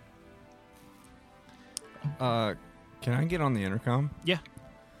 Can I get on the intercom? Yeah.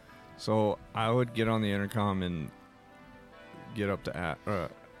 So I would get on the intercom and get up to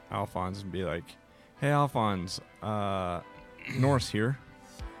Alphonse and be like, "Hey, Alphonse, Norris here.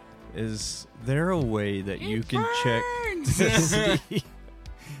 Is there a way that you can check to see?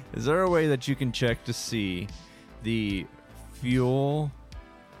 Is there a way that you can check to see the fuel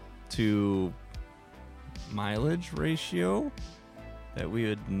to mileage ratio that we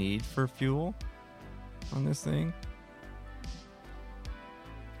would need for fuel on this thing?"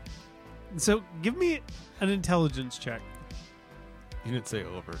 So give me an intelligence check. You didn't say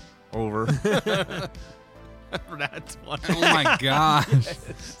over. Over. That's one. Oh my gosh.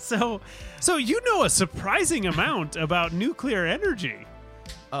 So you know a surprising amount about nuclear energy.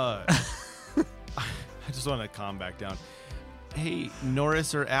 I just want to calm back down. Hey,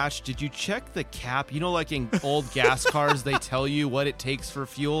 Norris or Ash, did you check the cap? You know, like in old gas cars, they tell you what it takes for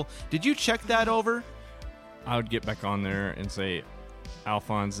fuel. Did you check that over? I would get back on there and say,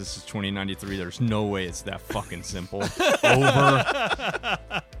 "Alphonse, this is 2093. There's no way it's that fucking simple." Over.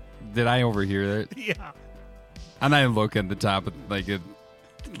 Did I overhear that? Yeah. And I look at the top of like the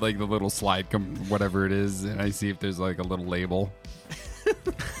little slide, whatever it is, and I see if there's like a little label.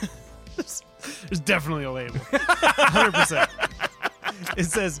 There's definitely a label. 100%. It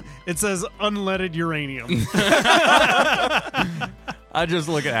says unleaded uranium. I just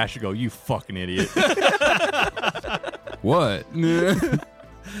look at Ash and go, "You fucking idiot." What?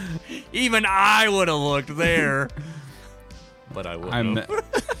 Even I would have looked there. But I wouldn't.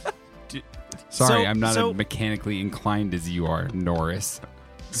 Sorry, So- I'm not so- as mechanically inclined as you are, Norris.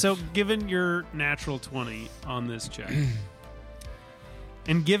 So given your natural 20 on this check,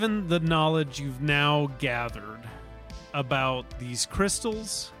 and given the knowledge you've now gathered about these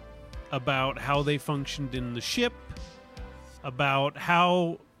crystals, about how they functioned in the ship, about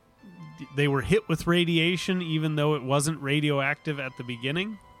how they were hit with radiation even though it wasn't radioactive at the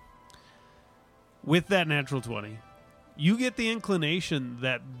beginning, with that natural 20, you get the inclination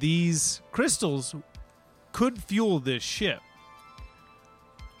that these crystals could fuel this ship.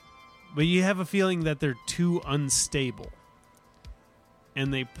 But you have a feeling that they're too unstable.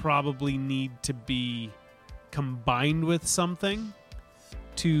 And they probably need to be combined with something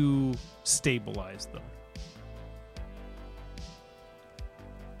to stabilize them.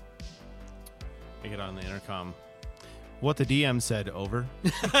 I get on the intercom. What the DM said, over.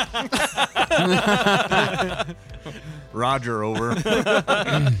 Roger, over.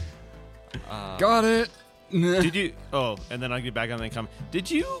 Got it. Did you? Oh, and then I get back on the intercom.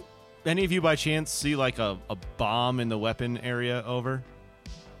 Did you, any of you by chance, see like a bomb in the weapon area, over?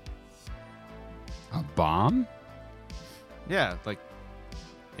 A bomb? Yeah, like,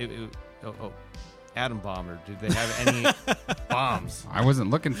 atom bomb, or did they have any bombs? I wasn't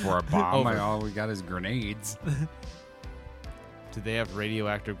looking for a bomb. Over. All we got is grenades. Did they have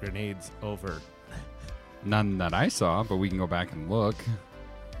radioactive grenades, over? None that I saw, but we can go back and look.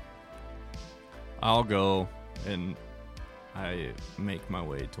 I'll go and I make my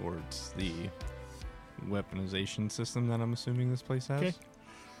way towards the weaponization system that I'm assuming this place has. Okay.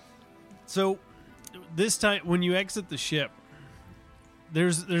 So this time when you exit the ship,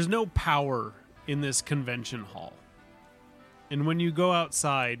 there's no power in this convention hall. And when you go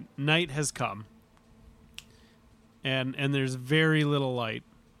outside, night has come. And there's very little light.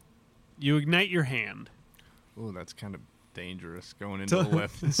 You ignite your hand Ooh, that's kind of dangerous going into the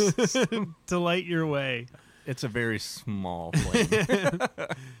weapons system. to light your way. It's a very small flame.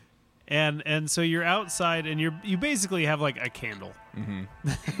 And so you're outside and you basically have like a candle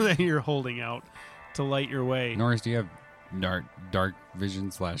that you're holding out to light your way. Norris, do you have dark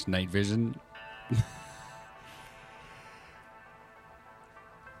vision / night vision?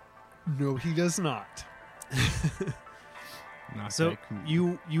 No, he does not. Not So that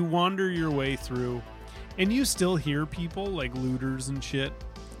cool. you wander your way through, and you still hear people like looters and shit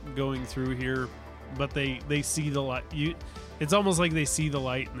going through here, but they see the light. It's almost like they see the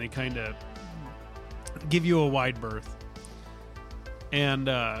light and they kind of give you a wide berth. And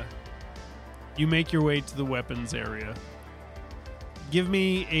you make your way to the weapons area. Give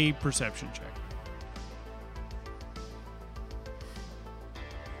me a perception check.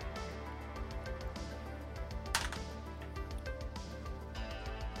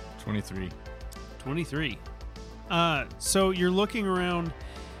 $23. 23. So you're looking around,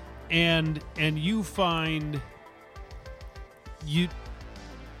 and you find you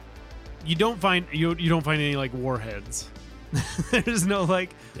don't find any like warheads. There's no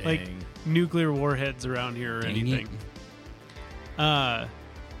like Dang. nuclear warheads around here or Dang anything.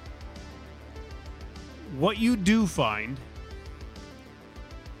 What you do find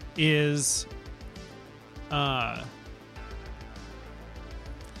is a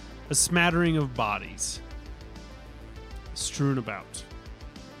smattering of bodies strewn about.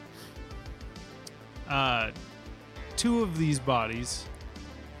 Two of these bodies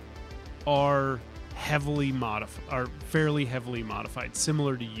are fairly heavily modified,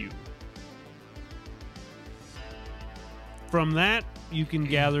 similar to you. From that, you can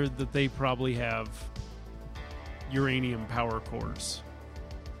gather that they probably have uranium power cores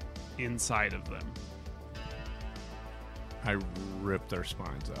inside of them. I ripped their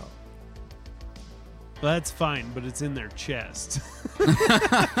spines out. That's fine, but it's in their chest.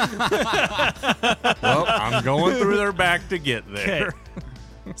 Well, I'm going through their back to get there.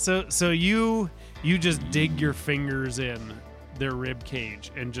 Okay. So you just dig your fingers in their rib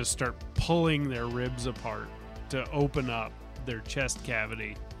cage and just start pulling their ribs apart to open up their chest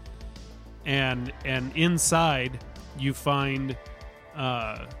cavity. And inside you find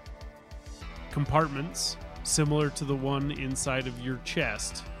compartments similar to the one inside of your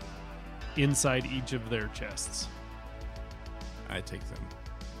chest, inside each of their chests. I take them.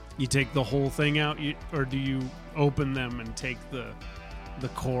 You take the whole thing out, or do you open them and take the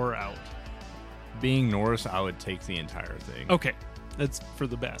core out? Being Norris, I would take the entire thing. Okay, that's for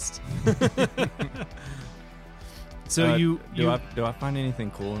the best. So do I find anything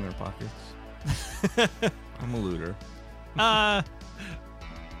cool in their pockets? I'm a looter.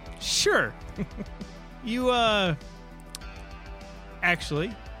 Sure. You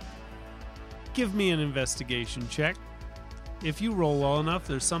actually give me an investigation check. If you roll well enough,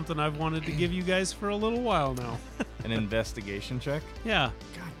 there's something I've wanted to give you guys for a little while now. An investigation check? Yeah.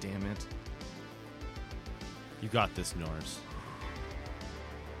 God damn it. You got this, Norris.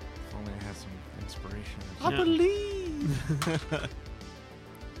 If only I had some inspiration. I Yeah. believe.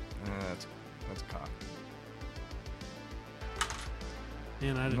 That's cocked.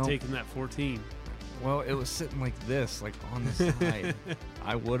 Man, I'd have Nope. taken that 14. Well, it was sitting like this, like on the side.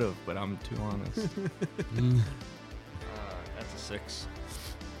 I would have, but I'm too honest. That's a 6.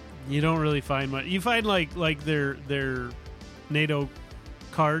 You don't really find much. You find like their NATO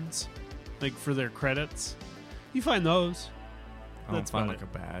cards, like for their credits. You find those. I don't That's find about like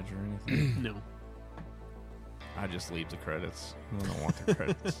a badge or anything. No. I just leave the credits. I don't want the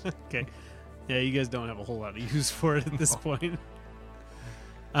credits. Okay. Yeah, you guys don't have a whole lot of use for it at this point.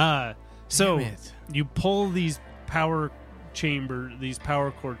 So Damn it. you pull these power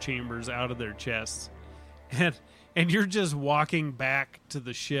core chambers out of their chests, and you're just walking back to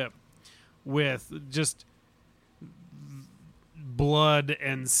the ship with just blood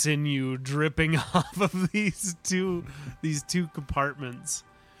and sinew dripping off of these two compartments.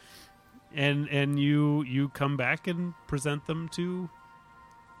 And you come back and present them to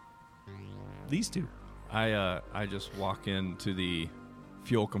these two. I just walk into the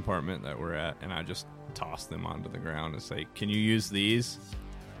fuel compartment that we're at, and I just toss them onto the ground and say, "Can you use these?"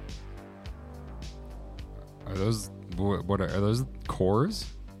 Are those what are those cores?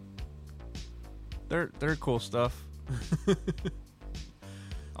 They're cool stuff. So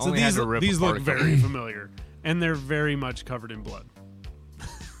Only had these to rip these apart look a couple. very familiar, and they're very much covered in blood.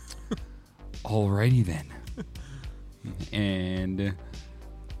 Alrighty then. And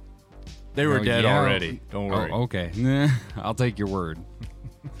They were oh, dead yeah. already. Don't worry. Oh, okay. I'll take your word.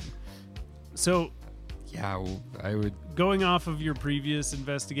 So Yeah, well, I would. going off of your previous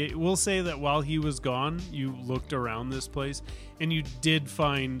investigate, we'll say that while he was gone, you looked around this place, and you did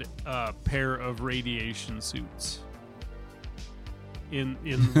find a pair of radiation suits in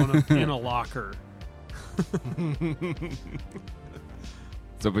in a locker.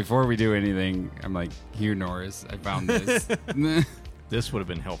 So before we do anything, I'm like, here, Norris, I found this. This would have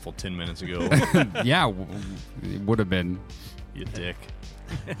been helpful 10 minutes ago. Yeah, it would have been. You dick.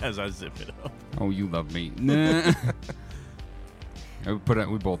 as I zip it up. Oh, you love me. Nah.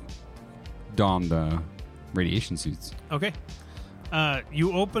 We both donned radiation suits. Okay.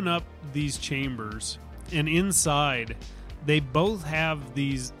 You open up these chambers, and inside, they both have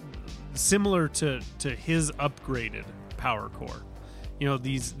these similar to his upgraded power core. You know,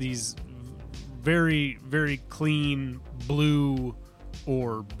 these very, very clean blue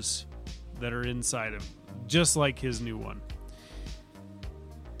orbs that are inside him, just like his new one.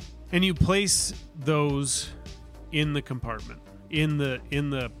 And you place those in the compartment, in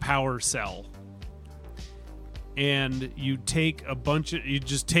the power cell. And you take you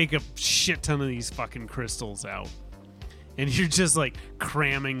just take a shit ton of these fucking crystals out. And you're just like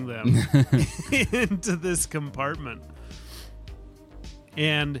cramming them into this compartment.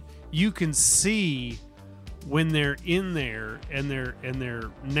 And you can see when they're in there and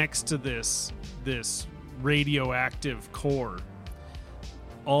they're next to this radioactive core,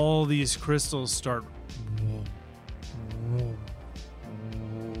 all these crystals start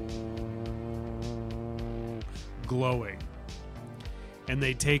glowing, and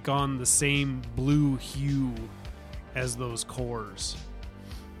they take on the same blue hue as those cores,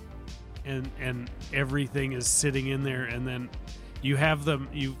 and everything is sitting in there. And then you have them,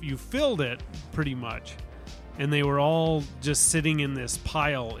 you filled it pretty much, and they were all just sitting in this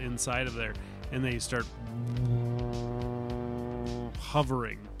pile inside of there, and they start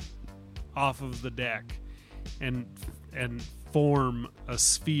hovering off of the deck and form a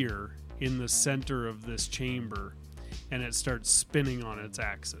sphere in the center of this chamber, and it starts spinning on its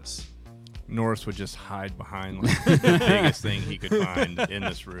axis. Norris would just hide behind like the biggest thing he could find in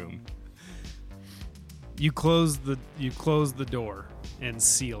this room. You close the door and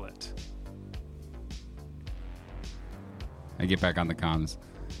seal it. I get back on the comms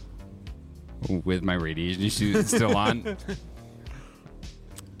with my radiation suit still on.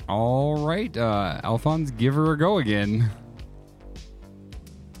 All right, Alphonse, give her a go again.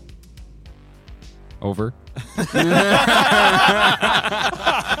 Over.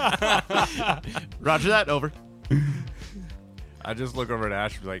 Roger that. Over. I just look over at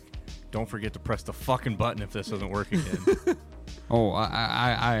Ash and be like, don't forget to press the fucking button if this doesn't work again. Oh,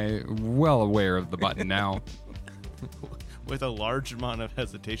 I well aware of the button now. With a large amount of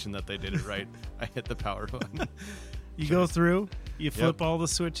hesitation that they did it right, I hit the power button. You go through, you flip all the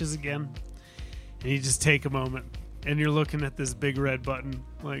switches again, and you just take a moment, and you're looking at this big red button,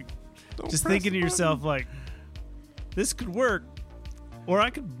 like, just thinking to yourself, like, this could work, or I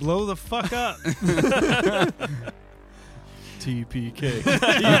could blow the fuck up. TPK.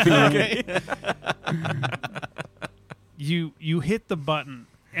 You hit the button,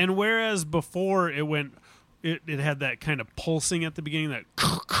 and whereas before it had that kind of pulsing at the beginning, that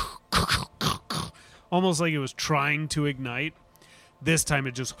almost like it was trying to ignite. This time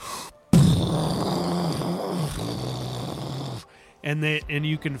it just and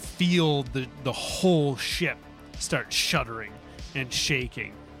you can feel the whole ship start shuddering and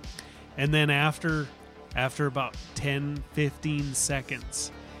shaking. And then after about 10-15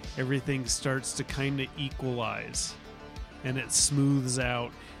 seconds, everything starts to kind of equalize and it smooths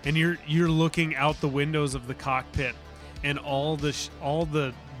out, and you're looking out the windows of the cockpit, and all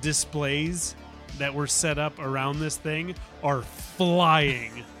the displays that were set up around this thing are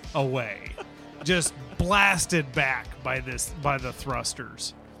flying away, just blasted back by the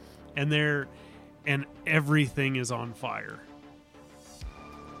thrusters, and everything is on fire.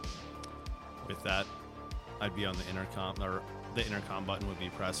 With that, I'd be on the intercom, or the intercom button would be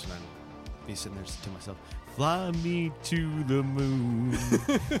pressed, and I'd be sitting there to myself, fly me to the moon,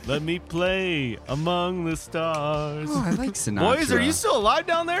 let me play among the stars. Oh, I like Sinatra. Boys, are you still alive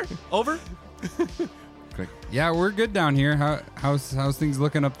down there? Over. Like, yeah, we're good down here. How's things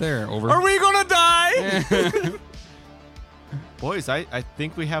looking up there? Over. Are we gonna die? Boys, I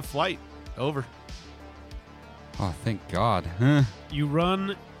think we have flight. Over. Oh, thank God. Huh. You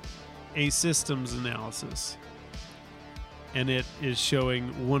run a systems analysis, and it is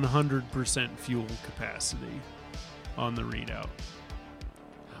showing 100% fuel capacity on the readout.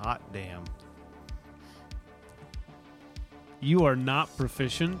 Hot damn. You are not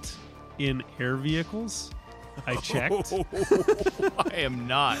proficient in air vehicles. I checked. I am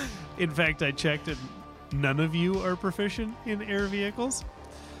not. In fact, I checked, and none of you are proficient in air vehicles.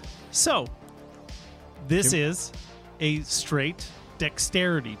 So, this is a straight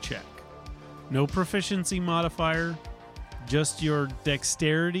dexterity check. No proficiency modifier, just your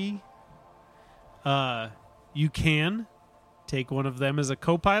dexterity. You can take one of them as a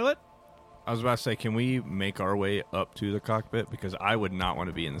co-pilot, I was about to say, can we make our way up to the cockpit? Because I would not want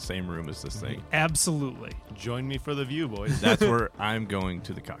to be in the same room as this thing. Absolutely. Join me for the view, boys. That's where I'm going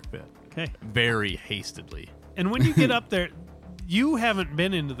to the cockpit. Okay. Very hastily. And when you get up there, you haven't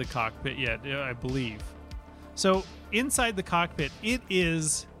been into the cockpit yet, I believe. So inside the cockpit,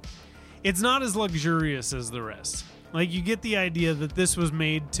 it's not as luxurious as the rest. Like, you get the idea that this was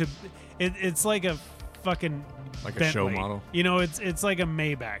made to, it's like a fucking Like Bentley. a show model. You know, it's like a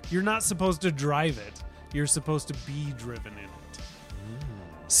Maybach. You're not supposed to drive it. You're supposed to be driven in it.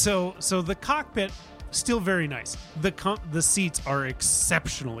 So the cockpit, still very nice. The seats are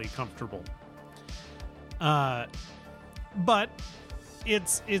exceptionally comfortable. But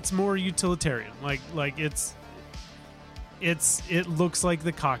it's more utilitarian. Like it looks like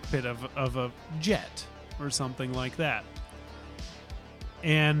the cockpit of a jet or something like that.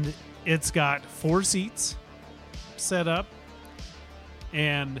 And it's got 4 seats set up,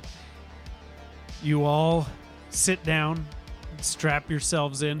 and you all sit down, strap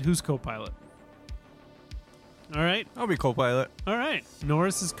yourselves in. Who's co-pilot? All right. I'll be co-pilot. All right.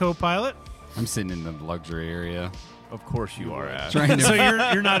 Norris is co-pilot. I'm sitting in the luxury area. Of course you are, Ash. Trying to So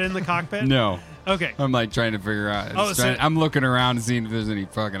you're not in the cockpit? No. Okay. I'm like trying to figure out. Oh, so- I'm looking around and seeing if there's any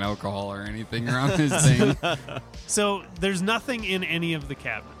fucking alcohol or anything around this thing. So there's nothing in any of the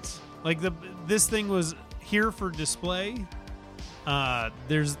cabins. Like this thing was here for display.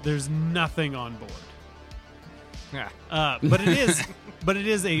 There's nothing on board. But it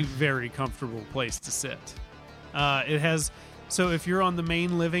is a very comfortable place to sit. It has, so if you're on the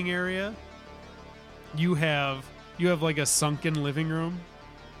main living area, you have like a sunken living room,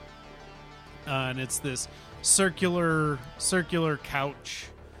 and it's this circular couch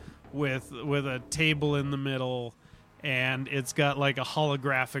with a table in the middle, and it's got like a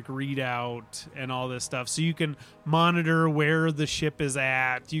holographic readout and all this stuff, so you can monitor where the ship is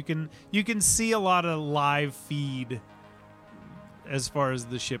at. You can see a lot of live feed as far as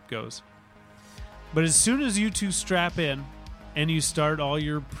the ship goes. But as soon as you two strap in and you start all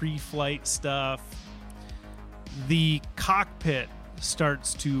your pre-flight stuff, the cockpit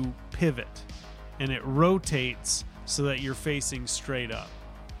starts to pivot and it rotates so that you're facing straight up.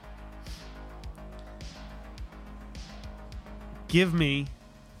 Give me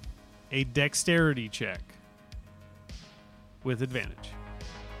a dexterity check with advantage.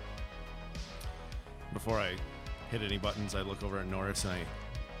 Before I hit any buttons, I look over at Norris and I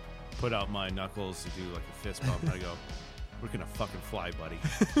put out my knuckles to do like a fist bump, and I go, "We're gonna fucking fly, buddy."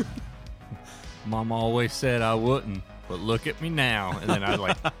 Mom always said I wouldn't, but look at me now. And then I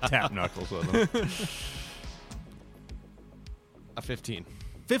like tap knuckles with them. A 15.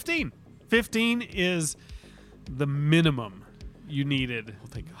 15. 15 is the minimum you needed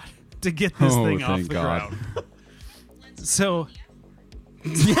Thank God. to get this Oh, thing off thank the God. ground. So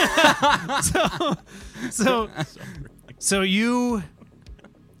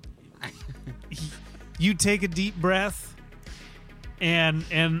you take a deep breath, and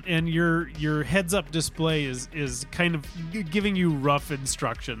your heads up display is kind of giving you rough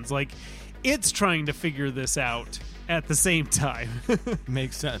instructions. Like, it's trying to figure this out at the same time.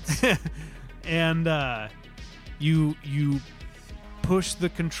 Makes sense. And you push the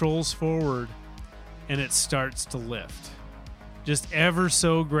controls forward, and it starts to lift, just ever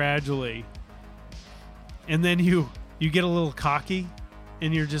so gradually. And then you get a little cocky,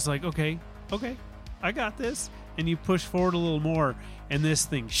 and you're just like, okay, I got this. And you push forward a little more, and this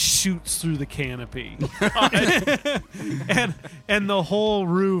thing shoots through the canopy. and the whole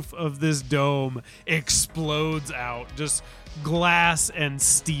roof of this dome explodes out, just glass and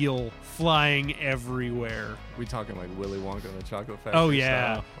steel flying everywhere. We talking like Willy Wonka and the Chocolate Factory? Oh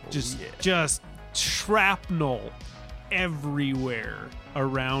yeah, style? just shrapnel everywhere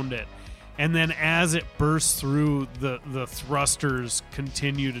around it. And then as it bursts through, the thrusters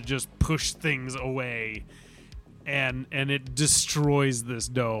continue to just push things away, and it destroys this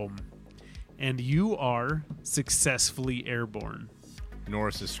dome. And you are successfully airborne.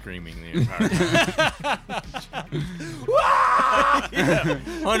 Norris is screaming the entire time.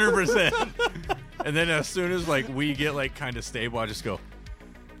 100%. And then as soon as like we get like kind of stable, I just go,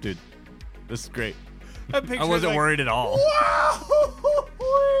 dude, this is great. I wasn't worried at all.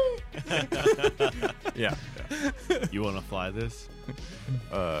 Yeah. You want to fly this?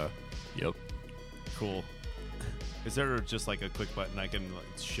 Yep. Cool. Is there just like a quick button I can like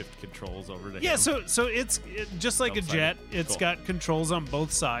shift controls over to? Yeah, him? so it's just like a Outside. jet. It's Cool. got controls on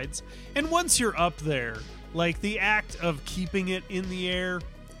both sides. And once you're up there, like, the act of keeping it in the air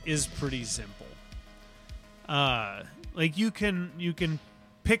is pretty simple. Like, you can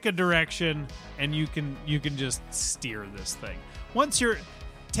pick a direction, and you can just steer this thing. Once you're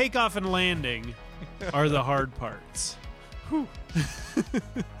takeoff and landing are the hard parts. Whew.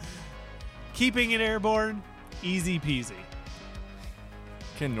 Keeping it airborne, easy peasy.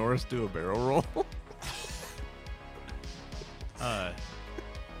 Can Norris do a barrel roll?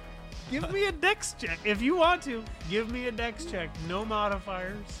 Give me a dex check if you want to. Give me a dex check. No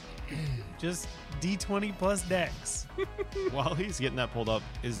modifiers. Just D20 plus dex. While he's getting that pulled up,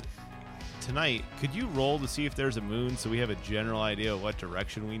 is tonight, could you roll to see if there's a moon so we have a general idea of what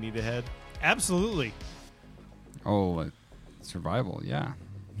direction we need to head? Absolutely. Oh, survival, yeah.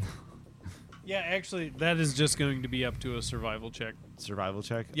 Yeah, actually, that is just going to be up to a survival check. Survival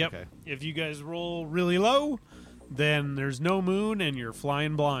check? Yep. Okay. If you guys roll really low, then there's no moon and you're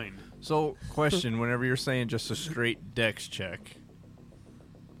flying blind. So, question, whenever you're saying just a straight dex check,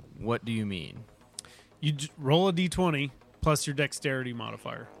 what do you mean? You roll a d20 plus your dexterity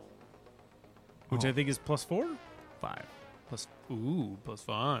modifier, which I think is plus 4? 5. Plus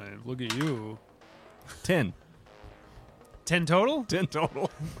 5. Look at you. 10. 10 total? 10 total.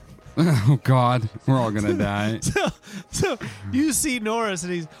 Oh, God. We're all going to die. So you see Norris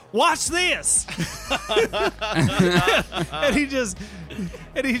and he's, watch this! and he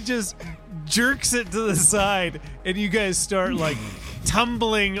just jerks it to the side and you guys start like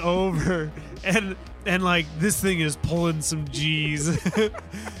tumbling over and like this thing is pulling some G's.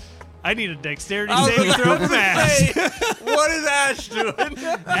 I need a dexterity saving throw from Ash. What is Ash doing?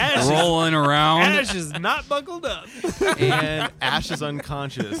 Ash Rolling around. Ash is not buckled up. And Ash is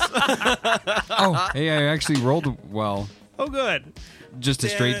unconscious. Oh, hey, I actually rolled well. Oh, good. Just a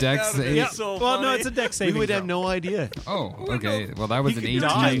straight dex. Yeah. Well, no, it's a dex saving We would throw. have no idea. Oh, okay. Well, that was an could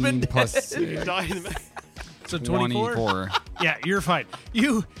die. 18 plus Die in the So 24? 24. Yeah, you're fine.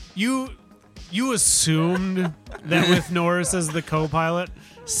 You assumed that with Norris as the co-pilot,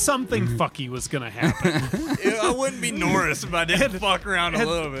 something fucky was gonna happen. I wouldn't be Norris if I didn't fuck around a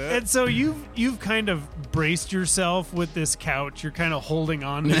little bit. And so you've kind of braced yourself with this couch. You're kind of holding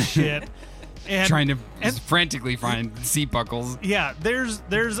on to shit. And, Trying to and frantically find seat buckles. yeah, there's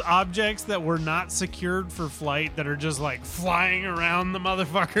objects that were not secured for flight that are just like flying around the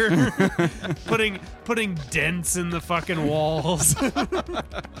motherfucker, putting dents in the fucking walls.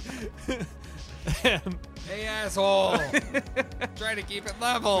 Hey, asshole. Try to keep it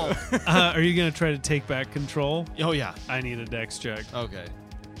level. Are you gonna try to take back control? Oh, yeah. I need a dex check. Okay.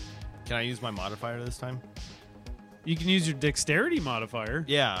 Can I use my modifier this time? You can use your dexterity modifier.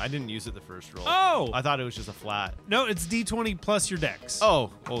 Yeah, I didn't use it the first roll. Oh! I thought it was just a flat. No, it's D20 plus your dex. Oh,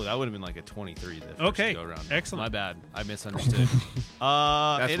 that would have been like a 23 the first Okay, go around. excellent. My bad. I misunderstood.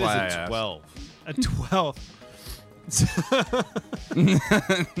 That's it why is I a asked. 12. A 12.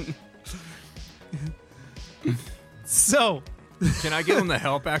 So, Can I give him the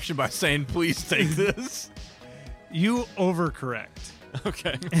help action by saying, please take this? you overcorrect.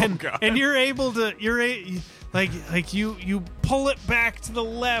 Okay. And you're able to you pull it back to the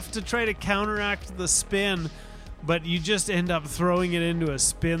left to try to counteract the spin, but you just end up throwing it into a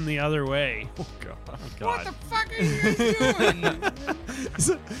spin the other way. Oh, God. What the fuck are you doing?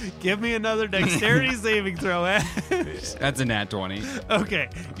 So, give me another dexterity saving throw. Ash. That's a nat 20. Okay,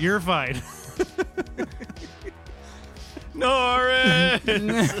 you're fine. Norris!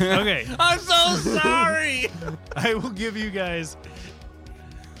 Okay, I'm so sorry! I will give you guys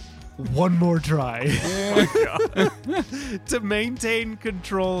one more try to maintain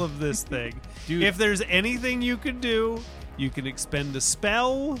control of this thing. Dude. If there's anything you can do, you can expend a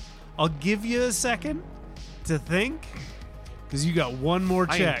spell. I'll give you a second to think, because you got one more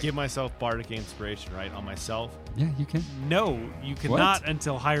I check. can give myself bardic inspiration, right, on myself, Yeah, you can. No, you cannot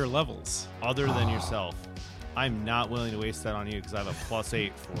until higher levels. other than yourself. I'm not willing to waste that on you because I have a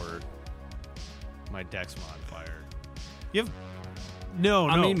 +8 for my dex modifier. You have no.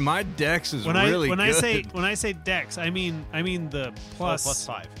 I mean, my dex is when really I good. when I say dex, I mean the plus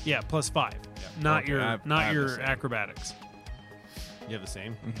 +5. Yeah, +5. Yeah. Not Okay, your I have your the same. acrobatics. You have the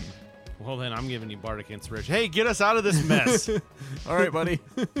same? Well, then I'm giving you bardic inspiration. Hey, get us out of this mess. All right, buddy.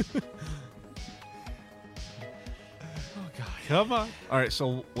 Come on. All right,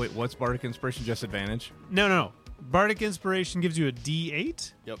 so wait, what's bardic inspiration? Just advantage? No. Bardic inspiration gives you a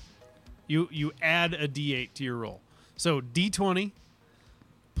D8. Yep. You add a D8 to your roll. So D20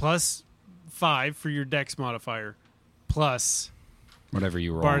 plus 5 for your dex modifier plus Whatever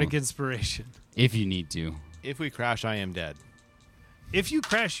you roll. bardic inspiration. If you need to. If we crash, I am dead. If you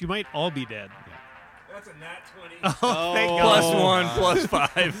crash, you might all be dead. That's a nat 20. Oh, thank God. +1,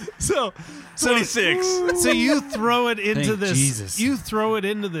 +5. So 26. So you throw it into Thank this. Jesus. You throw it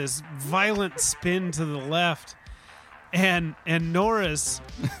into this violent spin to the left, and Norris,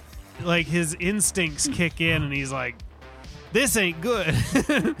 like his instincts kick in, and he's like, this ain't good.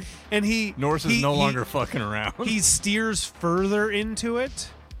 And Norse is no longer fucking around. He steers further into it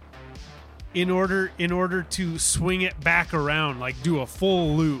in order to swing it back around, like do a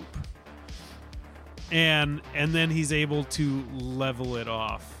full loop. And then he's able to level it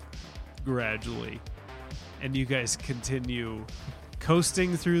off gradually. And you guys continue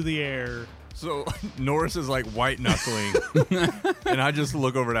coasting through the air. So Norris is like white knuckling, and I just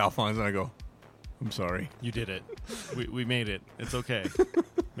look over at Alphonse and I go, "I'm sorry." You did it. We made it. It's okay.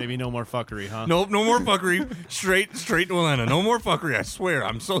 Maybe no more fuckery, huh? Nope, no more fuckery. Straight to Atlanta. No more fuckery. I swear.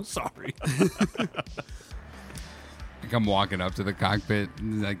 I'm so sorry. I'm walking up to the cockpit.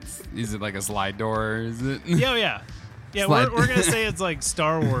 Like, is it like a slide door? Or is it? Yeah. Slide. We're gonna say it's like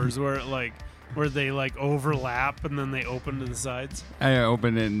Star Wars, where they like overlap and then they open to the sides. I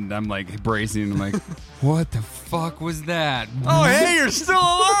open it and I'm like bracing. I'm like, what the fuck was that? Oh, hey, you're still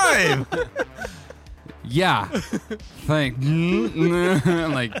alive. Yeah. Like,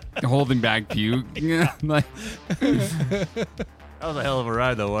 like holding back puke. Like, That was a hell of a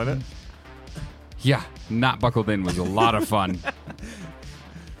ride, though, wasn't it? yeah, not buckled in was a lot of fun.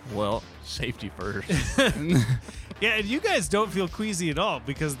 Well, safety first. Yeah, and you guys don't feel queasy at all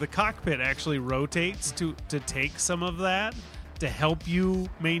because the cockpit actually rotates to take some of that to help you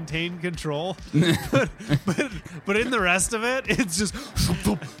maintain control. but in the rest of it, it's just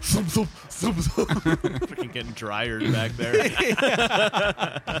Freaking getting drier back there.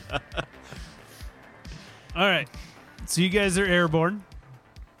 All right. So you guys are airborne.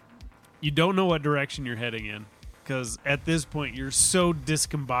 You don't know what direction you're heading in because at this point you're so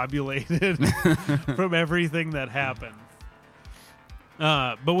discombobulated from everything that happened.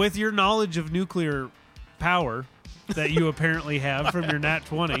 But with your knowledge of nuclear power that you apparently have from your Nat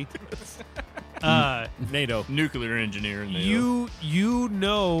 20, NATO. Nuclear engineer in NATO. you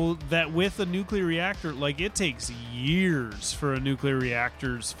know that with a nuclear reactor, like it takes years for a nuclear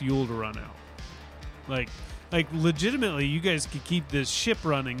reactor's fuel to run out. Like legitimately, you guys could keep this ship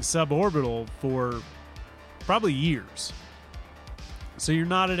running suborbital for probably years. So you're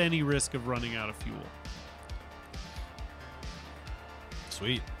not at any risk of running out of fuel.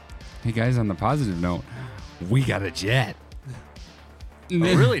 Sweet. Hey guys, on the positive note, we got a jet.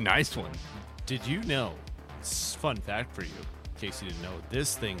 A really nice one. Did you know, fun fact for you, in case you didn't know,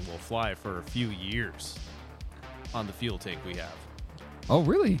 this thing will fly for a few years on the fuel tank we have. Oh,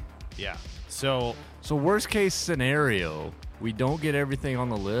 really? Yeah. So worst case scenario, we don't get everything on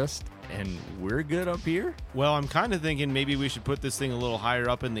the list, and we're good up here? well, I'm kind of thinking maybe we should put this thing a little higher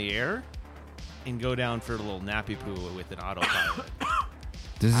up in the air and go down for a little nappy poo with an autopilot.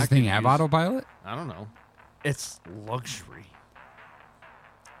 Does this thing have autopilot? I don't know. It's luxury.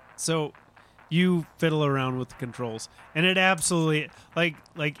 So you fiddle around with the controls, and it absolutely like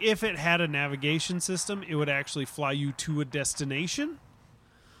if it had a navigation system, it would actually fly you to a destination.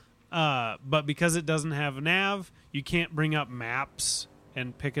 But because it doesn't have a nav, you can't bring up maps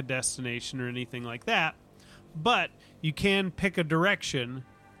and pick a destination or anything like that. But you can pick a direction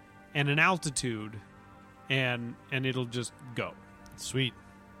and an altitude, and it'll just go. Sweet.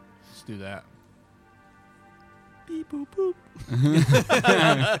 Let's do that. Beep boop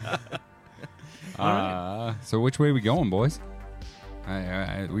boop. So which way we going, boys?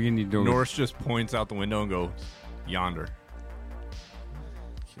 We need to. Norris just points out the window and goes, yonder.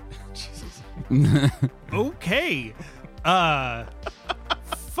 Okay.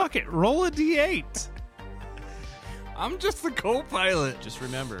 Fuck it. Roll a d8. I'm just the co-pilot. Just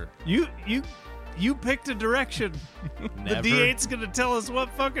remember, You picked a direction. never, The D8's gonna tell us what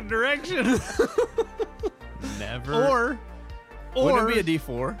fucking direction. never. or Wouldn't it be a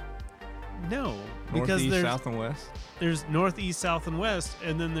D4? no, because Northeast, there's south, and west? there's northeast, south, and west,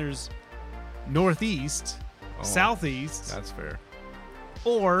 and then there's northeast, Oh, southeast, That's fair.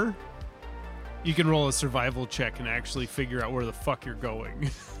 or you can roll a survival check and actually figure out where the fuck you're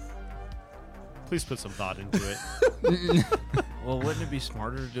going. Please put some thought into it. Well, wouldn't it be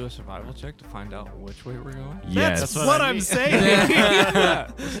smarter to do a survival check to find out which way we're going? Yes. That's what what I I'm mean. saying.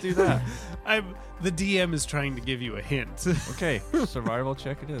 Let's do that. The DM is trying to give you a hint. Okay, survival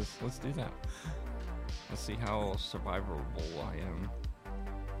check it is. Let's do that. Let's see how survivable I am.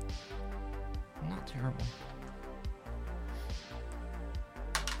 I'm not terrible.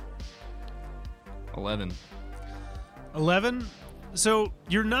 11. 11. So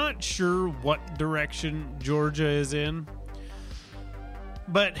you're not sure what direction Georgia is in,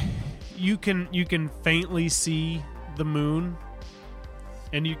 but you can faintly see the moon,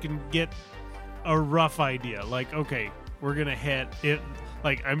 and you can get a rough idea. Like, okay, we're gonna head it.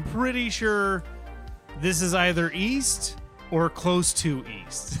 Like, I'm pretty sure this is either east or close to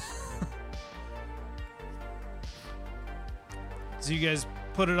east. So you guys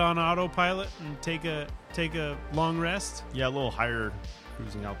put it on autopilot and take a long rest. Yeah, a little higher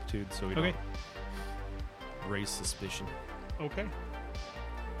cruising altitude so we Okay. don't raise suspicion. Okay.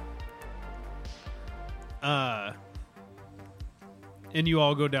 And you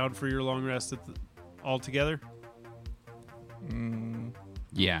all go down for your long rest all together?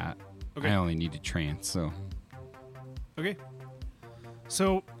 Yeah. Okay. I only need a trance, so. Okay.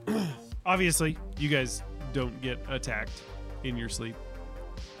 So, obviously, you guys don't get attacked in your sleep.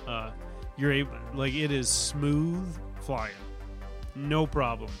 You're able, like, it is smooth flying. No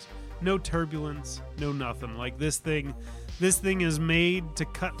problems. No turbulence. No nothing. Like, this thing is made to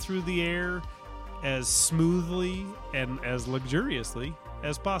cut through the air as smoothly and as luxuriously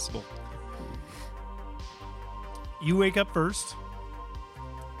as possible. You wake up first.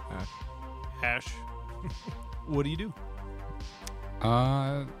 Ash. What do you do?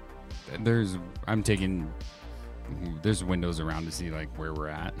 There's windows around to see like where we're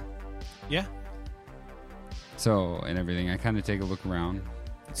at. Yeah. So, and everything. I kind of take a look around.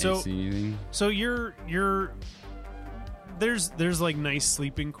 So- and see anything. So you're there's like nice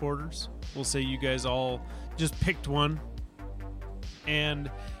sleeping quarters. We'll say you guys all just picked one, and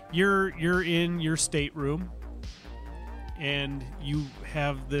you're in your stateroom, and you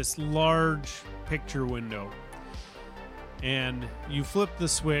have this large picture window, and you flip the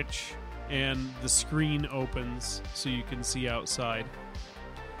switch, and the screen opens so you can see outside.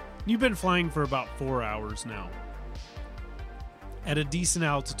 You've been flying for about 4 hours now. At a decent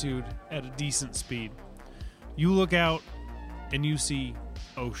altitude, at a decent speed. You look out and you see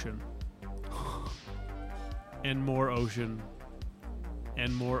ocean. And more ocean.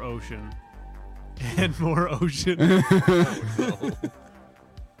 And more ocean. And more ocean.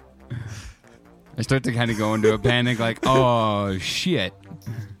 I start to kind of go into a panic, like, oh, shit.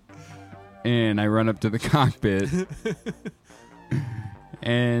 And I run up to the cockpit.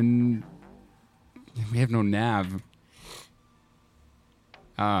 And we have no nav.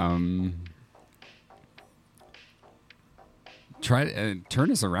 Try to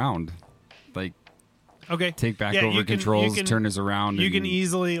turn us around. Like, Okay. take back Yeah, over you can- controls, you can- turn us around. You and can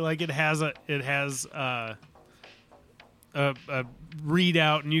easily, like, it has a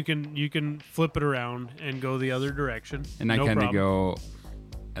readout, and you can flip it around and go the other direction. And I No kind of problem. go,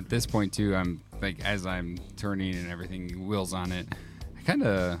 at this point too, I'm like, as I'm turning and everything, wheels on it, I kind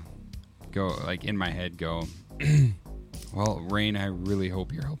of go, like, in my head go, well, Rain, I really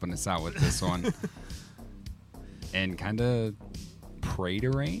hope you're helping us out with this one. And kind of pray to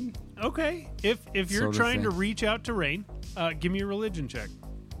Rain. Okay. If you're Sort of trying to thing. reach out to Rain, give me a religion check.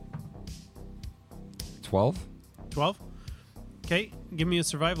 12? 12? Okay. Give me a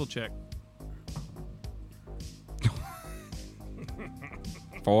survival check.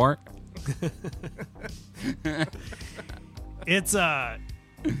 4? It's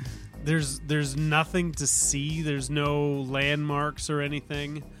there's nothing to see. There's no landmarks or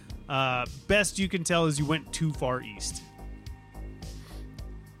anything. Best you can tell is you went too far east.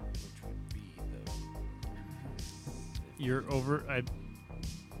 You're over.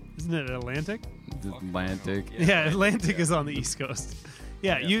 Isn't it Atlantic? The Atlantic. Yeah, Atlantic is on the East Coast.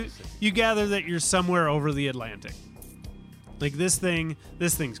 Yeah, you gather that you're somewhere over the Atlantic. Like this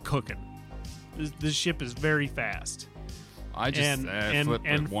thing's cooking. This ship is very fast. I just and flipped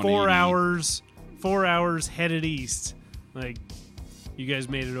and with 4 180. 4 hours headed east. Like you guys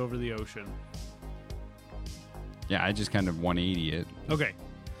made it over the ocean. Yeah, I just kind of 180 it. Okay,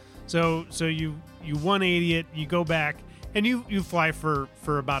 so you 180 it. You go back and you fly for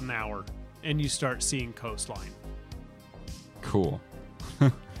about an hour, and you start seeing coastline. Cool.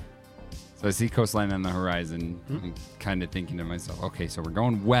 So I see coastline on the horizon. I'm kind of thinking to myself, okay, so we're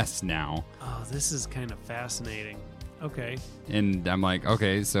going west now. Oh, this is kind of fascinating. Okay. And I'm like,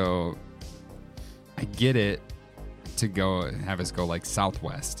 okay, so I get it to have us go like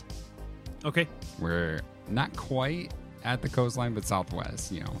southwest. Okay. We're not quite at the coastline, but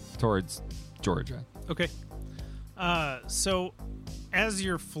southwest, towards Georgia. Okay. So as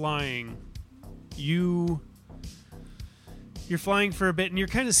you're flying, you're flying for a bit, and you're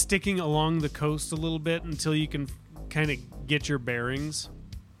kind of sticking along the coast a little bit until you can kind of get your bearings.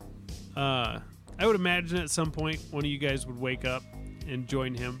 I would imagine at some point one of you guys would wake up and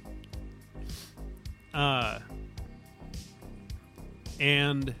join him.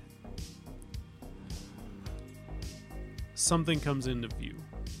 And something comes into view.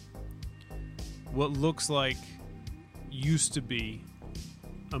 What looks like used to be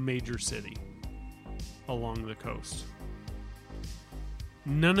a major city along the coast.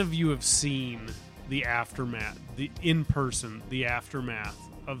 None of you have seen the aftermath, the aftermath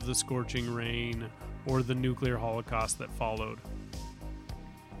of the scorching rain or the nuclear holocaust that followed.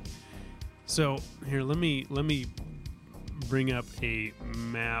 So here, let me bring up a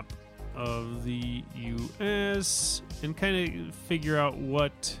map of the U.S. and kind of figure out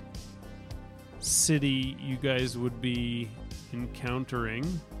what city you guys would be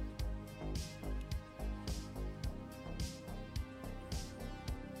encountering.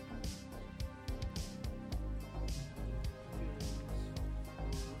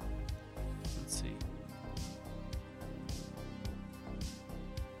 Let's see.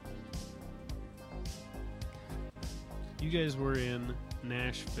 You guys were in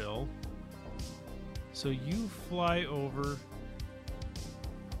Nashville. So you fly over.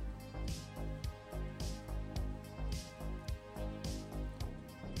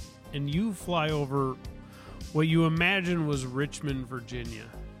 And you fly over what you imagine was Richmond, Virginia.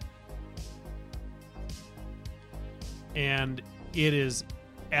 And it is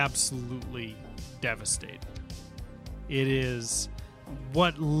absolutely devastating. It is,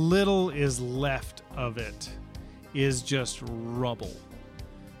 what little is left of it is just rubble.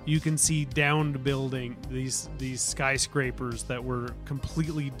 You can see downed building, these skyscrapers that were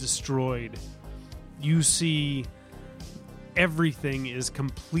completely destroyed. You see everything is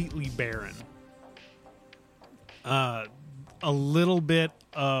completely barren. A little bit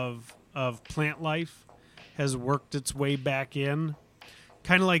of plant life has worked its way back in,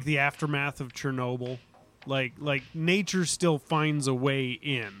 kind of like the aftermath of Chernobyl. Like nature still finds a way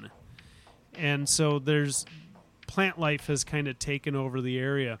in, and so there's plant life has kind of taken over the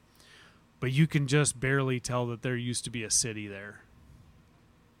area, but you can just barely tell that there used to be a city there,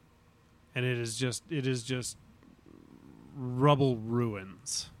 and it is just rubble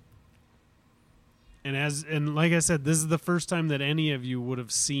ruins. And like I said, this is the first time that any of you would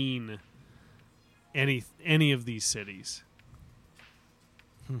have seen any of these cities.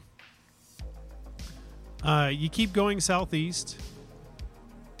 You keep going southeast.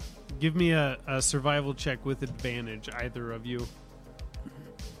 Give me a survival check with advantage, either of you.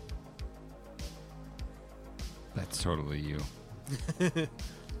 That's totally you. Not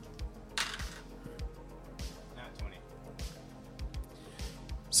 20.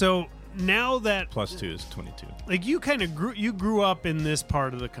 So now that +2 is 22. like you kind of grew up in this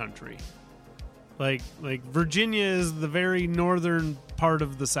part of the country. Like Virginia is the very northern part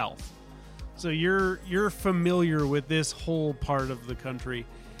of the South. So you're familiar with this whole part of the country.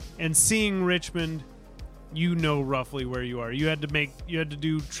 And seeing Richmond, you know roughly where you are. You had to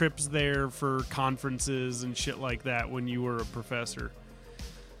do trips there for conferences and shit like that when you were a professor.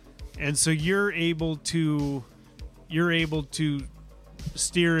 And so you're able to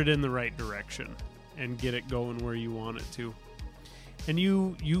steer it in the right direction and get it going where you want it to. And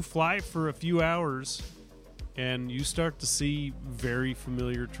you fly for a few hours and you start to see very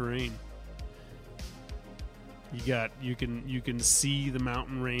familiar terrain. You can see the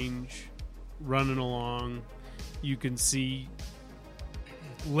mountain range running along. You can see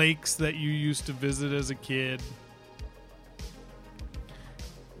lakes that you used to visit as a kid.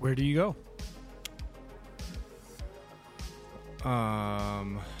 Where do you go?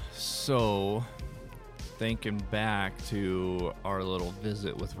 So thinking back to our little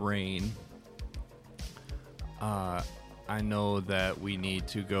visit with Rain, I know that we need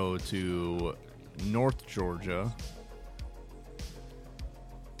to go to North Georgia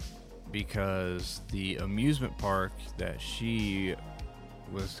because the amusement park that she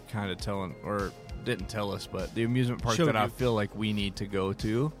was kind of telling, or didn't tell us, but the amusement park that I feel like we need to go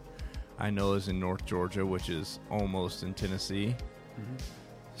to, I know is in North Georgia, which is almost in Tennessee. Mm-hmm.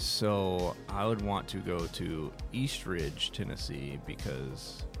 So I would want to go to East Ridge, Tennessee,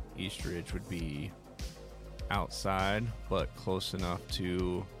 because East Ridge would be outside, but close enough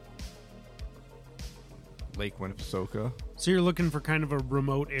to Lake Winnepesaukee. So you're looking for kind of a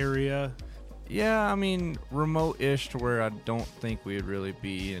remote area? Yeah, I mean, remote-ish to where I don't think we'd really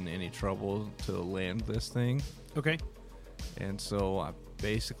be in any trouble to land this thing. Okay. And so I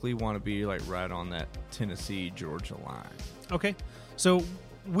basically want to be like right on that Tennessee-Georgia line. Okay. So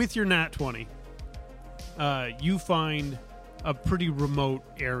with your Nat 20, you find a pretty remote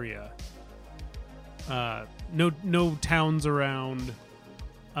area. No towns around.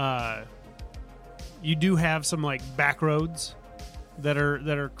 You do have some like back roads that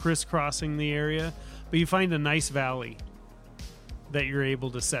are crisscrossing the area, but you find a nice valley that you're able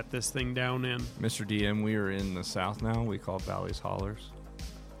to set this thing down in. Mr. DM, we are in the South now. We call valleys hollers.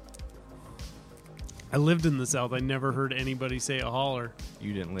 I lived in the South. I never heard anybody say a holler.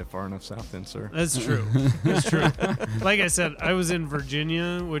 You didn't live far enough south then, sir. That's true. That's true. Like I said, I was in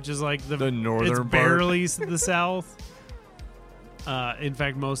Virginia, which is like the northern it's part. barely the South. In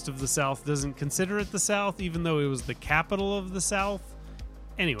fact, most of the South doesn't consider it the South, even though it was the capital of the South.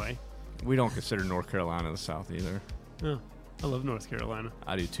 Anyway, We don't consider North Carolina the South either. Oh, I love North Carolina.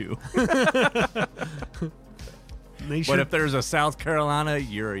 I do too. They But should- if there's a South Carolina,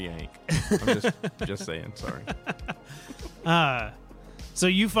 you're a Yank. I'm just saying. Sorry. So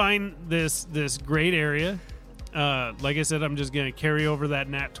you find this great area. Like I said, I'm just going to carry over that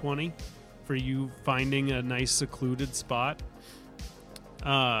nat 20 for you finding a nice secluded spot.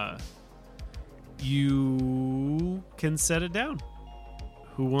 You can set it down.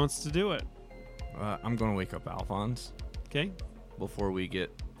 Who wants to do it? I'm going to wake up Alphonse Okay. before we get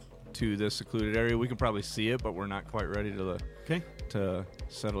to this secluded area. We can probably see it, but we're not quite ready Okay. to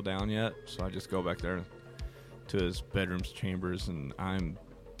settle down yet. So I just go back there to his bedroom's chambers, and I'm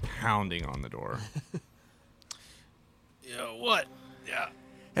pounding on the door. Yeah. What? Yeah.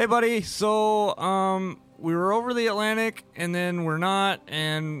 Hey, buddy. So, we were over the Atlantic, and then we're not,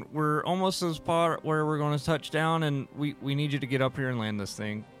 and we're almost to the spot where we're going to touch down, and we need you to get up here and land this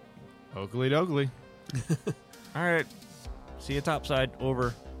thing. Oakley dogley. All right. See you topside.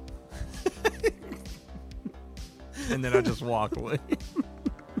 Over. And then I just walk away.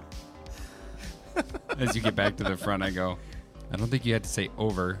 As you get back to the front, I go, I don't think you had to say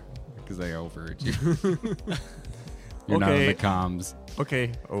over because I overheard you. You're not on Okay. the comms.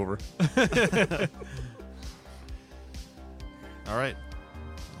 Okay. Over. All right.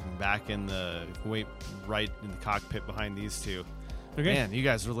 I'm back in the right in the cockpit behind these two. Okay. Man, you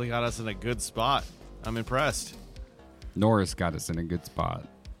guys really got us in a good spot. I'm impressed. Norris got us in a good spot.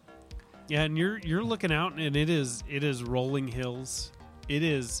 Yeah, and you're looking out, and it is rolling hills.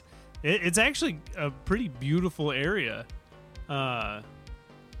 It's actually a pretty beautiful area. The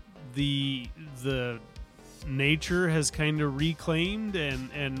nature has kind of reclaimed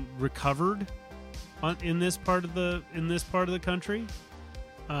and recovered in this part of the country.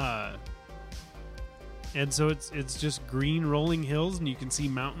 And so it's just green rolling hills, and you can see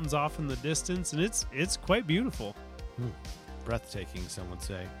mountains off in the distance, and it's quite beautiful. Breathtaking, some would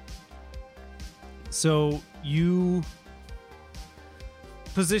say. So you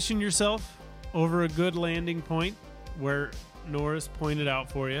position yourself over a good landing point where Norris pointed out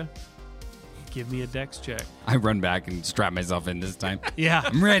for you. Give me a dex check. I run back and strap myself in this time. Yeah,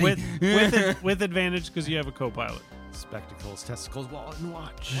 I'm ready. with advantage because you have a co-pilot. Spectacles, testicles, wallet, and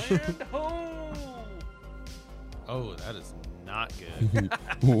watch. Oh, that is not good.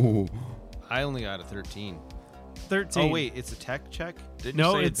 Ooh. I only got a 13. 13. Oh wait, it's a tech check? Didn't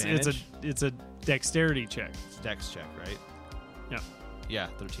No, you say it's a dexterity check. It's a dex check, right? Yeah. Yeah,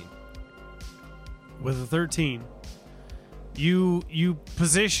 13. With a 13, you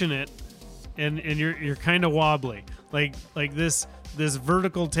position it, and you're kind of wobbly. Like this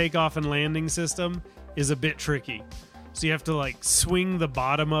vertical takeoff and landing system is a bit tricky. So you have to like swing the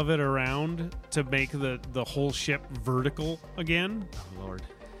bottom of it around to make the whole ship vertical again. Oh Lord.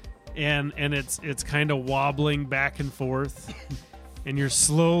 And it's kind of wobbling back and forth, and you're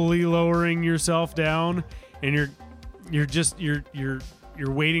slowly lowering yourself down, and you're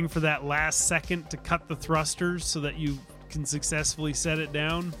waiting for that last second to cut the thrusters so that you can successfully set it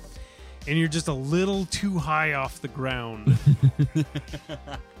down, and you're just a little too high off the ground,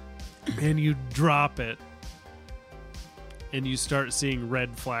 and you drop it, and you start seeing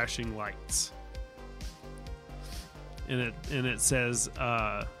red flashing lights, and it says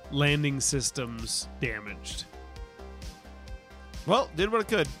landing systems damaged, Well, did what it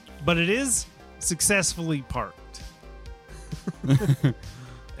could. but it is successfully parked.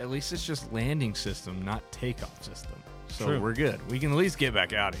 At least it's just landing system, not takeoff system. So True. we're good. We can at least get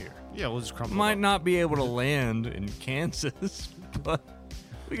back out of here. Yeah, we'll just crumple. Might up. not be able to land in Kansas, but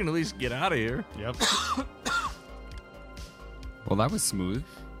we can at least get out of here. Yep. Well, that was smooth.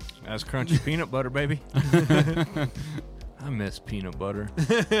 That's crunchy peanut butter, baby. I miss peanut butter.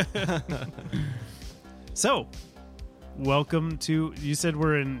 So, welcome to. You said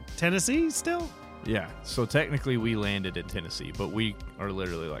we're in Tennessee still? Yeah, so technically we landed in Tennessee, but we are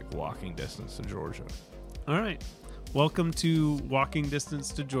literally like walking distance to Georgia. All right. Welcome to walking distance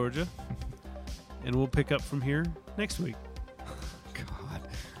to Georgia, and we'll pick up from here next week. God.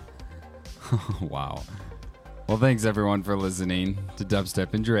 Wow. Well, thanks everyone for listening to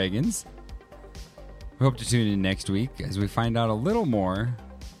Dubstep and Dragons. We hope to tune in next week as we find out a little more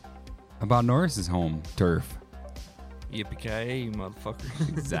about Norris's home turf. Yippee-ki-yay, you motherfucker.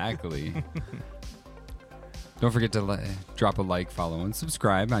 Exactly. Don't forget to drop a like, follow, and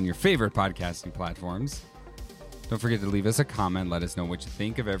subscribe on your favorite podcasting platforms. Don't forget to leave us a comment. Let us know what you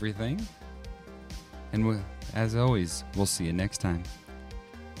think of everything. And as always, we'll see you next time.